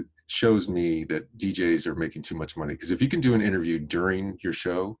 which shows me that DJs are making too much money. Because if you can do an interview during your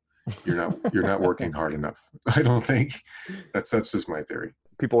show, you're not working hard enough. I don't think. That's just my theory.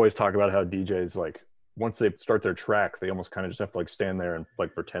 People always talk about how DJs, like, once they start their track, they almost kind of just have to like stand there and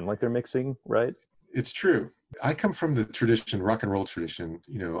like pretend like they're mixing, right? It's true. I come from the tradition, rock and roll tradition.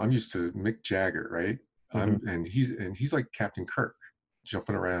 You know, I'm used to Mick Jagger, right? And he's like Captain Kirk,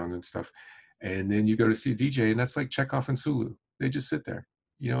 jumping around and stuff. And then you go to see a DJ, and that's like Chekhov and Sulu. They just sit there,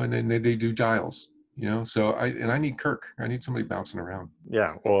 you know, and then they do dials, you know. So I need Kirk. I need somebody bouncing around.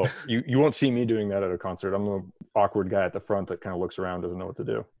 Yeah. Well, you won't see me doing that at a concert. I'm the awkward guy at the front that kind of looks around, doesn't know what to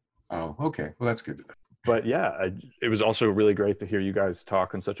do. Oh, okay. Well, that's good to know. But yeah, it was also really great to hear you guys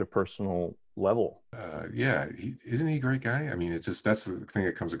talk on such a personal level. Yeah, isn't he a great guy? I mean, it's just, that's the thing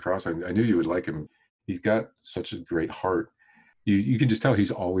that comes across. I knew you would like him. He's got such a great heart. You can just tell he's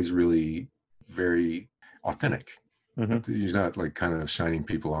always really very authentic. Mm-hmm. He's not like kind of shining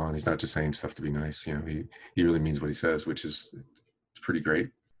people on. He's not just saying stuff to be nice. You know, he really means what he says, which is pretty great.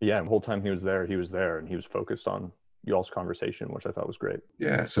 Yeah, the whole time he was there, and he was focused on y'all's conversation, which I thought was great.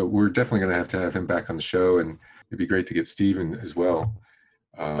 Yeah, so we're definitely going to have him back on the show, and it'd be great to get Steven as well.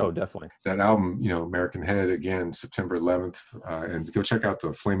 Oh, definitely. That album, you know, American Head, again, September 11th, and go check out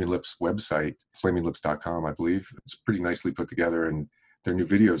the Flaming Lips website, flaminglips.com, I believe. It's pretty nicely put together, and their new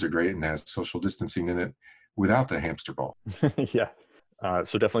videos are great and has social distancing in it without the hamster ball. Yeah.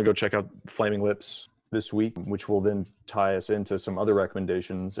 So definitely go check out Flaming Lips this week, which will then tie us into some other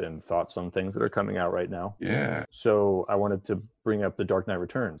recommendations and thoughts on things that are coming out right now. Yeah. So I wanted to bring up The Dark Knight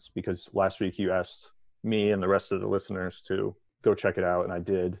Returns, because last week you asked me and the rest of the listeners to go check it out, and I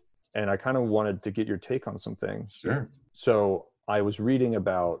did. And I kind of wanted to get your take on some things. Sure. So I was reading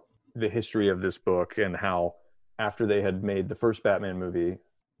about the history of this book and how after they had made the first Batman movie,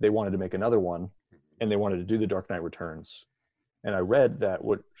 they wanted to make another one, and they wanted to do The Dark Knight Returns. And I read that,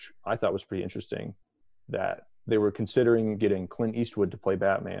 which I thought was pretty interesting, that they were considering getting Clint Eastwood to play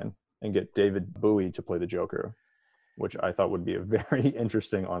Batman and get David Bowie to play the Joker, which I thought would be a very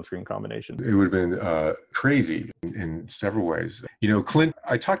interesting on-screen combination. It would have been crazy in several ways. You know, Clint,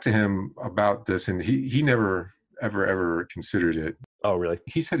 I talked to him about this, and he never, ever considered it. Oh, really?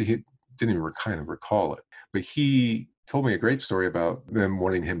 He said he didn't even kind of recall it, but he told me a great story about them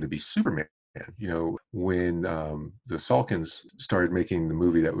wanting him to be Superman. You know, when the Salkins started making the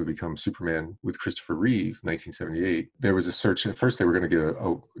movie that would become Superman with Christopher Reeve, 1978, there was a search. At first, they were going to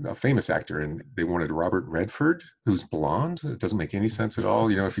get a famous actor, and they wanted Robert Redford, who's blonde. It doesn't make any sense at all.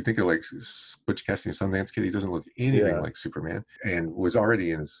 You know, if you think of like Butch Cassidy and Sundance Kid, he doesn't look anything like Superman, and was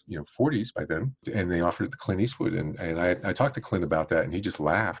already in his 40s by then. And they offered it to Clint Eastwood, and I talked to Clint about that, and he just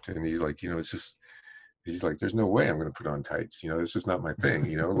laughed, and he's like, you know, he's like, there's no way I'm going to put on tights. You know, it's just not my thing,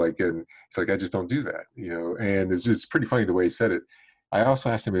 you know, like, and it's like, I just don't do that, you know, and it's pretty funny the way he said it. I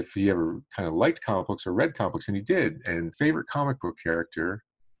also asked him if he ever kind of liked comic books or read comic books, and he did. And favorite comic book character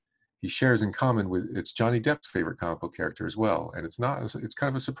he shares in common with, it's Johnny Depp's favorite comic book character as well. And it's kind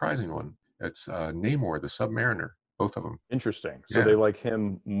of a surprising one. It's Namor, the Submariner, both of them. Interesting. So they like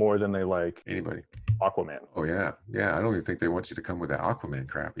him more than they like anybody. Aquaman. Oh yeah. Yeah. I don't even think they want you to come with that Aquaman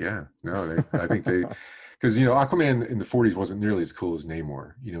crap. Yeah. No, I think because, you know, Aquaman in the 40s wasn't nearly as cool as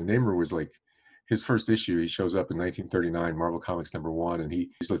Namor. You know, Namor was like his first issue. He shows up in 1939, Marvel Comics #1, and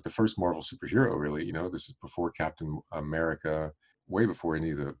he's like the first Marvel superhero, really. You know, this is before Captain America, way before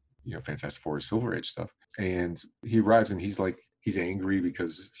any of the, you know, Fantastic Four, Silver Age stuff. And he arrives, and he's angry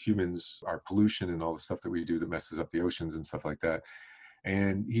because humans are pollution and all the stuff that we do that messes up the oceans and stuff like that.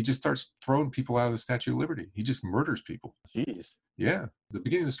 And he just starts throwing people out of the Statue of Liberty. He just murders people. Jeez. Yeah. The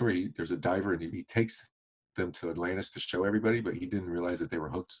beginning of the story, there's a diver, and he takes them to Atlantis to show everybody, but he didn't realize that they were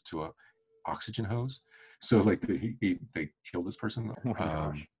hooked to a oxygen hose. So like they killed this person. Oh my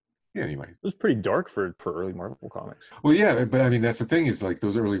gosh. Yeah, anyway. It was pretty dark for early Marvel comics. Well, yeah, but I mean, that's the thing is like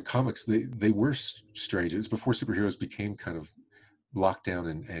those early comics, they were strange. It was before superheroes became kind of locked down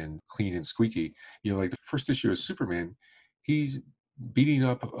and clean and squeaky. You know, like the first issue of Superman, he's beating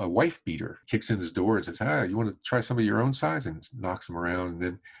up a wife beater, kicks in his door and says, you want to try somebody your own size, and knocks him around. And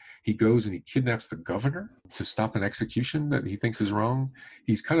then he goes and he kidnaps the governor to stop an execution that he thinks is wrong.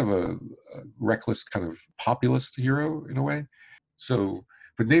 He's kind of a reckless kind of populist hero in a way. So,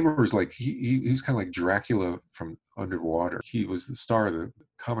 but Namor was like, he's kind of like Dracula from underwater. He was the star of the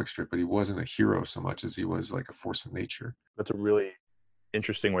comic strip, but he wasn't a hero so much as he was like a force of nature. That's a really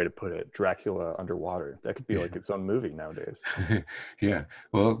interesting way to put it. Dracula underwater. That could be like its own movie nowadays. Yeah.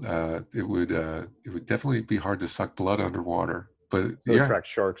 Well, it would definitely be hard to suck blood underwater. But so attract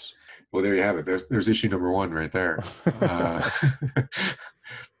sharks. Well, there you have it. There's issue #1 right there.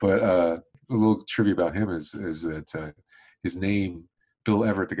 But a little trivia about him is that his name, Bill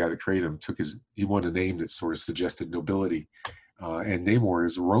Everett, the guy that created him, he wanted a name that sort of suggested nobility, and Namor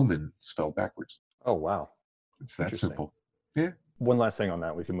is Roman spelled backwards. Oh wow, it's that simple. Yeah. One last thing on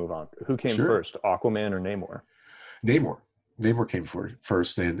that, we can move on. Who came first, Aquaman or Namor? Namor came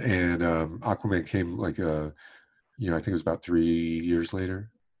first, and Aquaman came like I think it was about 3 years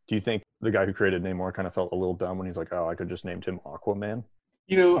later. Do you think the guy who created Namor kind of felt a little dumb when he's like, oh, I could just named him Aquaman?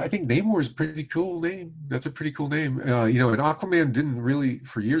 You know, I think Namor is a pretty cool name. That's a pretty cool name. And Aquaman didn't really,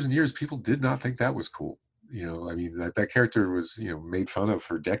 for years and years, people did not think that was cool. You know, I mean, that character was, made fun of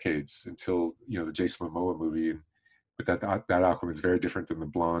for decades until, the Jason Momoa movie. But that Aquaman's very different than the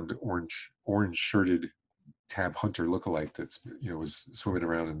blonde, orange shirted Tab Hunter lookalike that was swimming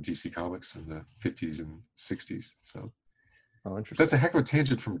around in DC Comics in the 50s and 60s. So, interesting. That's a heck of a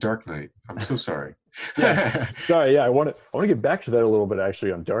tangent from Dark Knight. I'm so sorry. Sorry. Yeah, I want to get back to that a little bit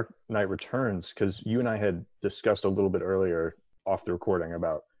actually on Dark Knight Returns, because you and I had discussed a little bit earlier off the recording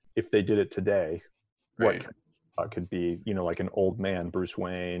about if they did it today, Right. what could be, you know, like an old man Bruce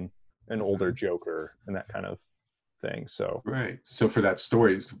Wayne, an older Joker, and that kind of thing. So Right. So for that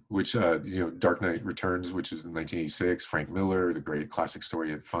story, which Dark Knight Returns, which is in 1986, Frank Miller, the great classic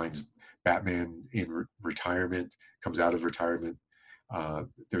story, it finds Batman in retirement, comes out of retirement.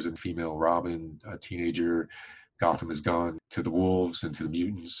 There's a female Robin, a teenager. Gotham is gone to the wolves and to the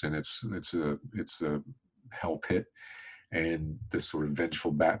mutants, and it's a hell pit. And this sort of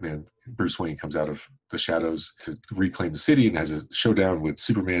vengeful Batman, Bruce Wayne, comes out of the shadows to reclaim the city and has a showdown with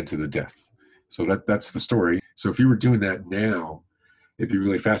Superman to the death. So that's the story. So if you were doing that now, it'd be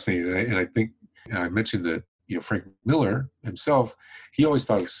really fascinating. And I think I mentioned that, you know, Frank Miller himself, he always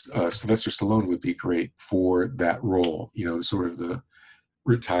thought Sylvester Stallone would be great for that role, you know, sort of the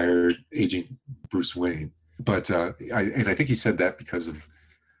retired, aging Bruce Wayne. But I think he said that because of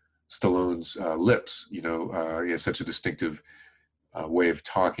Stallone's lips. You know, he has such a distinctive way of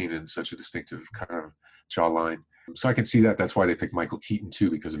talking and such a distinctive kind of jawline. So I can see that. That's why they picked Michael Keaton too,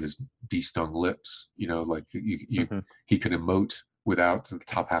 because of his bee-stung lips. You know, like he could emote without the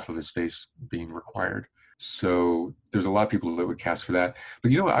top half of his face being required. So there's a lot of people that would cast for that. But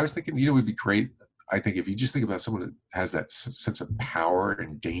you know what? I was thinking, you know, it would be great. I think if you just think about someone that has that sense of power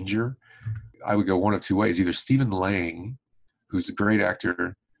and danger, I would go one of two ways. Either Stephen Lang, who's a great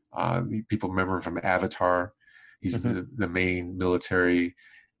actor. People remember him from Avatar. He's the main military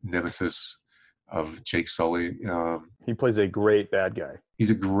nemesis of Jake Sully. he plays a great bad guy. He's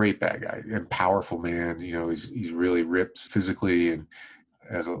a great bad guy and powerful man. You know, he's really ripped physically and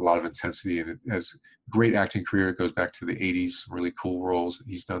has a lot of intensity, and has a great acting career. It goes back to the 80s, some really cool roles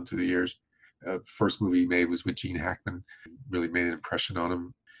he's done through the years. First movie he made was with Gene Hackman. Really made an impression on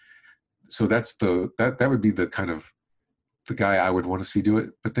him. So that would be the kind of the guy I would want to see do it.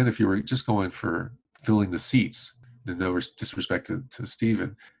 But then if you were just going for filling the seats, then no disrespect to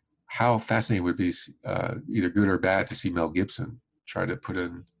Steven, how fascinating would be either good or bad to see Mel Gibson try to put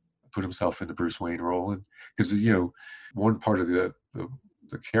himself in the Bruce Wayne role. And because, you know, one part of the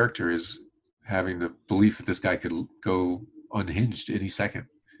character is having the belief that this guy could go unhinged any second.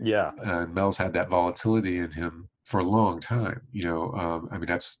 Yeah. Mel's had that volatility in him for a long time. You know, I mean,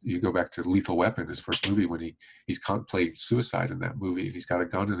 you go back to Lethal Weapon, his first movie, when he's contemplating suicide in that movie, and he's got a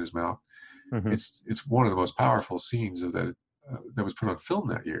gun in his mouth. It's one of the most powerful scenes of that was put on film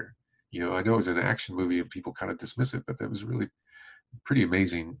that year. You know, I know it was an action movie and people kind of dismiss it, but that was really pretty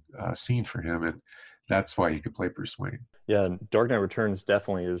amazing scene for him, and that's why he could play Bruce Wayne. Yeah, and Dark Knight Returns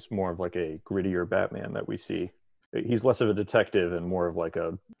definitely is more of like a grittier Batman that we see. He's less of a detective and more of like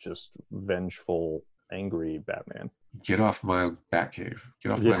a just vengeful, angry Batman. Get off my Batcave.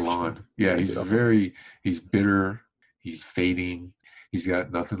 Get off my lawn. Yeah, he's bitter. He's fading. He's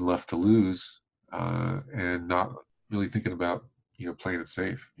got nothing left to lose, and not really thinking about, you know, playing it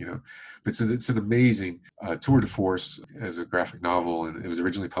safe, you know. But it's an amazing tour de force as a graphic novel, and it was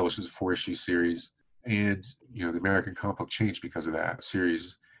originally published as a 4-issue series. And, you know, the American comic book changed because of that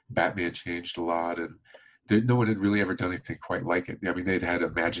series. Batman changed a lot, and no one had really ever done anything quite like it. I mean, they'd had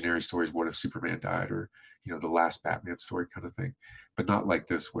imaginary stories, what if Superman died, or, you know, the last Batman story kind of thing, but not like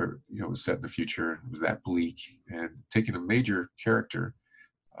this, where, you know, it was set in the future, it was that bleak, and taking a major character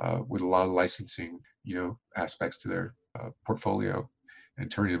with a lot of licensing, you know, aspects to their portfolio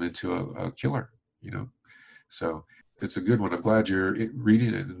and turning him into a killer, you know. So it's a good one. I'm glad you're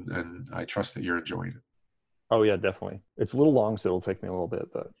reading it, and I trust that you're enjoying it. Oh yeah, definitely. It's a little long, so it'll take me a little bit,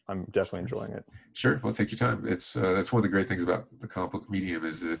 but I'm definitely enjoying it. Sure, well, take your time. It's that's one of the great things about the comic book medium,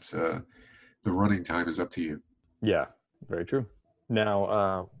 is it's the running time is up to you. Yeah, very true.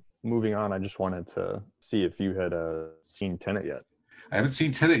 Now, moving on, I just wanted to see if you had seen Tenet yet. I haven't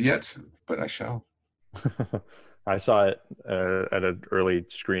seen Tenet yet, but I shall. I saw it at an early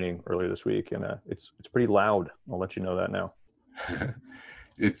screening earlier this week, and it's pretty loud. I'll let you know that now.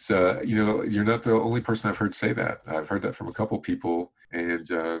 It's you know, you're not the only person I've heard say that. I've heard that from a couple people, and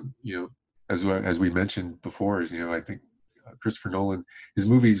you know, as we mentioned before, you know, I think Christopher Nolan, his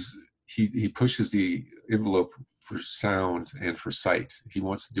movies, he pushes the envelope for sound and for sight. He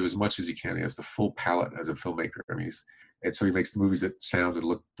wants to do as much as he can. He has the full palette as a filmmaker. I mean, and so he makes the movies that sound and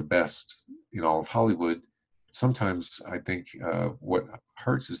look the best in all of Hollywood. Sometimes I think what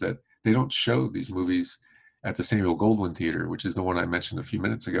hurts is that they don't show these movies at the Samuel Goldwyn Theater, which is the one I mentioned a few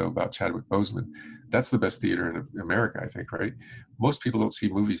minutes ago about Chadwick Boseman. That's the best theater in America, I think, right? Most people don't see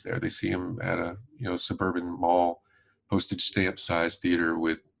movies there. They see them at a, you know, suburban mall, postage stamp size theater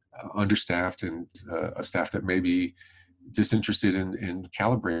with understaffed and a staff that may be disinterested in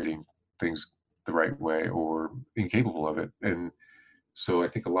calibrating things the right way or incapable of it. And So I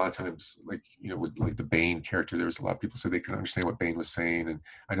think a lot of times, like, with like the Bane character, there was a lot of people said they couldn't understand what Bane was saying. And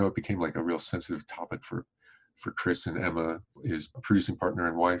I know it became like a real sensitive topic for Chris and Emma, his producing partner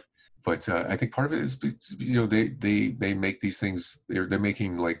and wife. But I think part of it is, they make these things, they're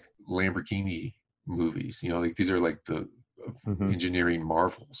making like Lamborghini movies, like these are like the engineering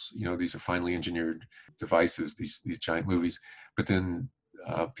marvels, these are finely engineered devices, these giant movies. But then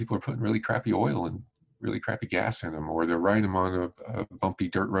people are putting really crappy oil and really crappy gas in them, or they're riding them on a bumpy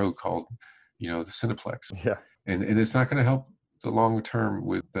dirt road called, the Cineplex. Yeah. And it's not going to help the long term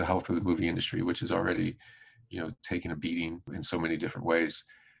with the health of the movie industry, which is already, taking a beating in so many different ways.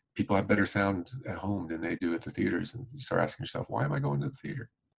 People have better sound at home than they do at the theaters. And you start asking yourself, why am I going to the theater?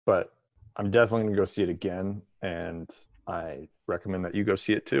 But I'm definitely going to go see it again. And I recommend that you go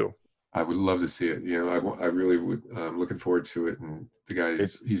see it too. I would love to see it. I really would. I'm looking forward to it. And the guy,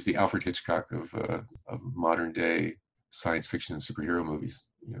 he's the Alfred Hitchcock of modern day science fiction and superhero movies.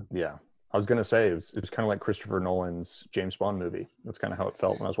 Yeah. I was going to say, it's kind of like Christopher Nolan's James Bond movie. That's kind of how it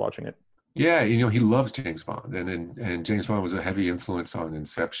felt when I was watching it. Yeah. He loves James Bond. And James Bond was a heavy influence on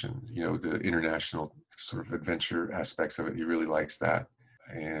Inception, the international sort of adventure aspects of it. He really likes that.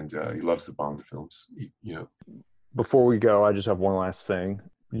 And he loves the Bond films, Before we go, I just have one last thing.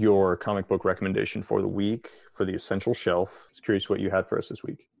 Your comic book recommendation for the week for the Essential Shelf. I was curious what you had for us this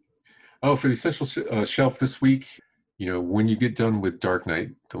week. Oh, for the Essential Shelf this week, when you get done with Dark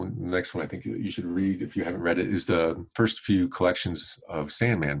Knight, the next one I think you should read if you haven't read it is the first few collections of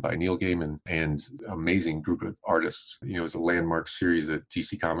Sandman by Neil Gaiman and amazing group of artists. It's a landmark series that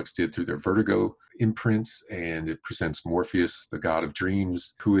DC Comics did through their Vertigo imprint, and it presents Morpheus, the god of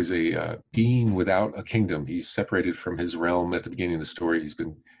dreams, who is a being without a kingdom. He's separated from his realm at the beginning of the story. He's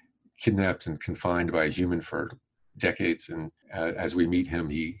been kidnapped and confined by a human for decades, and as we meet him,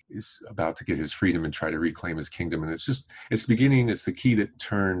 he is about to get his freedom and try to reclaim his kingdom. And it's the beginning, it's the key that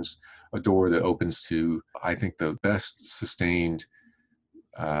turns a door that opens to, I think, the best sustained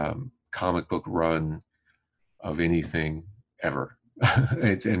comic book run of anything ever.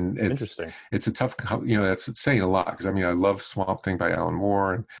 It's interesting. It's a tough, that's saying a lot, because I love Swamp Thing by Alan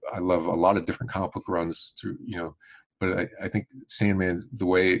Moore, and I love a lot of different comic book runs through, but I think Sandman,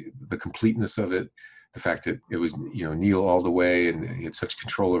 the completeness of it, the fact that it was, Neil all the way, and he had such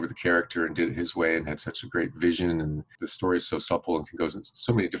control over the character and did it his way and had such a great vision, and the story is so supple and can go in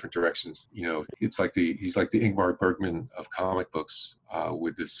so many different directions. It's like he's like the Ingmar Bergman of comic books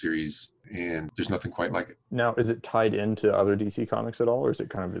with this series, and there's nothing quite like it. Now, is it tied into other DC comics at all, or is it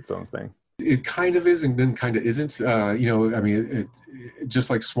kind of its own thing? It kind of is, and then kind of isn't. It just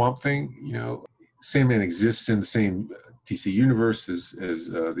like Swamp Thing, Sandman exists in the same DC universe as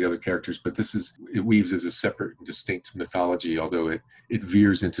the other characters, but it weaves as a separate and distinct mythology, although it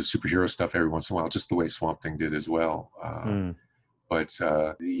veers into superhero stuff every once in a while, just the way Swamp Thing did as well. But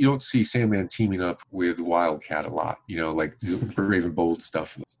you don't see Sandman teaming up with Wildcat a lot, like Brave and Bold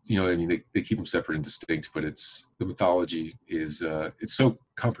stuff. They keep them separate and distinct, but the mythology is it's so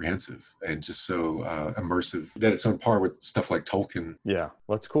comprehensive and just so immersive that it's on par with stuff like Tolkien. Yeah,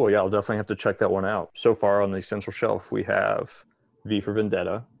 that's cool. Yeah, I'll definitely have to check that one out. So far on the Essential Shelf, we have V for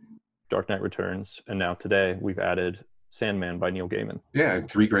Vendetta, Dark Knight Returns, and now today we've added Sandman by Neil Gaiman. Yeah, and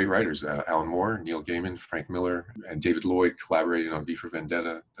three great writers, Alan Moore, Neil Gaiman, Frank Miller, and David Lloyd collaborating on V for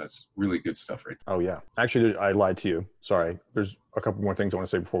Vendetta. That's really good stuff right there. Oh, yeah. Actually, I lied to you. Sorry. There's a couple more things I want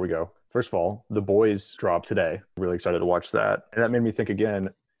to say before we go. First of all, The Boys dropped today. Really excited to watch that. And that made me think again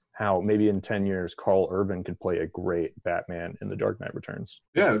how maybe in 10 years, Karl Urban could play a great Batman in The Dark Knight Returns.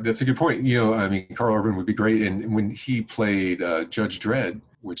 Yeah, that's a good point. Karl Urban would be great. And when he played Judge Dredd,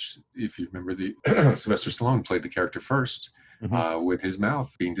 which, if you remember, Sylvester Stallone played the character first, with his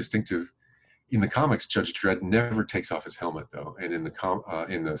mouth being distinctive. In the comics, Judge Dredd never takes off his helmet, though, and in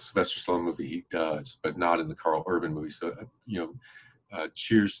the Sylvester Stallone movie, he does, but not in the Karl Urban movie. So,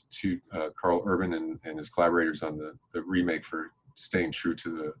 cheers to Karl Urban and his collaborators on the remake for staying true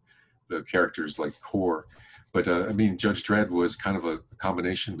to the character's core. But Judge Dredd was kind of a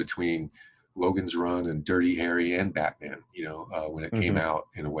combination between Logan's Run and Dirty Harry and Batman, when it came out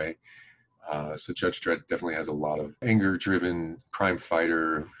in a way. So Judge Dredd definitely has a lot of anger-driven crime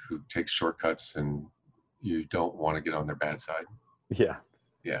fighter who takes shortcuts, and you don't want to get on their bad side. Yeah.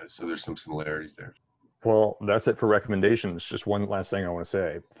 Yeah, so there's some similarities there. Well, that's it for recommendations. Just one last thing I want to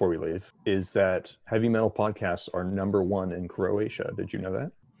say before we leave is that heavy metal podcasts are #1 in Croatia. Did you know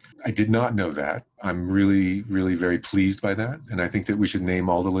that? I did not know that. I'm really, really very pleased by that. And I think that we should name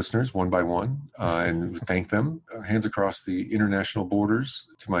all the listeners one by one and thank them. Hands across the international borders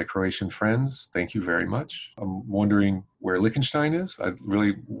to my Croatian friends. Thank you very much. I'm wondering where Liechtenstein is. I'm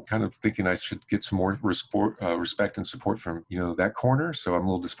really kind of thinking I should get some more respect and support from, that corner. So I'm a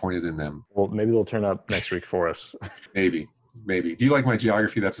little disappointed in them. Well, maybe they'll turn up next week for us. Maybe. Do you like my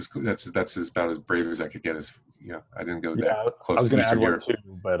geography? That's about as brave as I could get. I didn't go that close. I was going to add Eastern Europe. one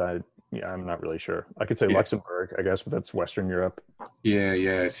too, but I'm not really sure. I could say Luxembourg, I guess, but that's Western Europe.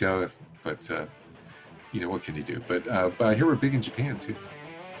 Yeah. So, but what can you do? But I hear we're big in Japan too.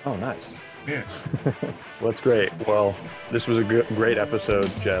 Oh, nice. Yeah. Well, that's great. Well, this was a great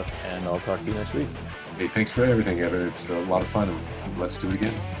episode, Jeff, and I'll talk to you next week. Hey, thanks for everything, Evan. It's a lot of fun, and let's do it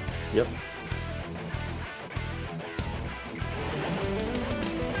again. Yep.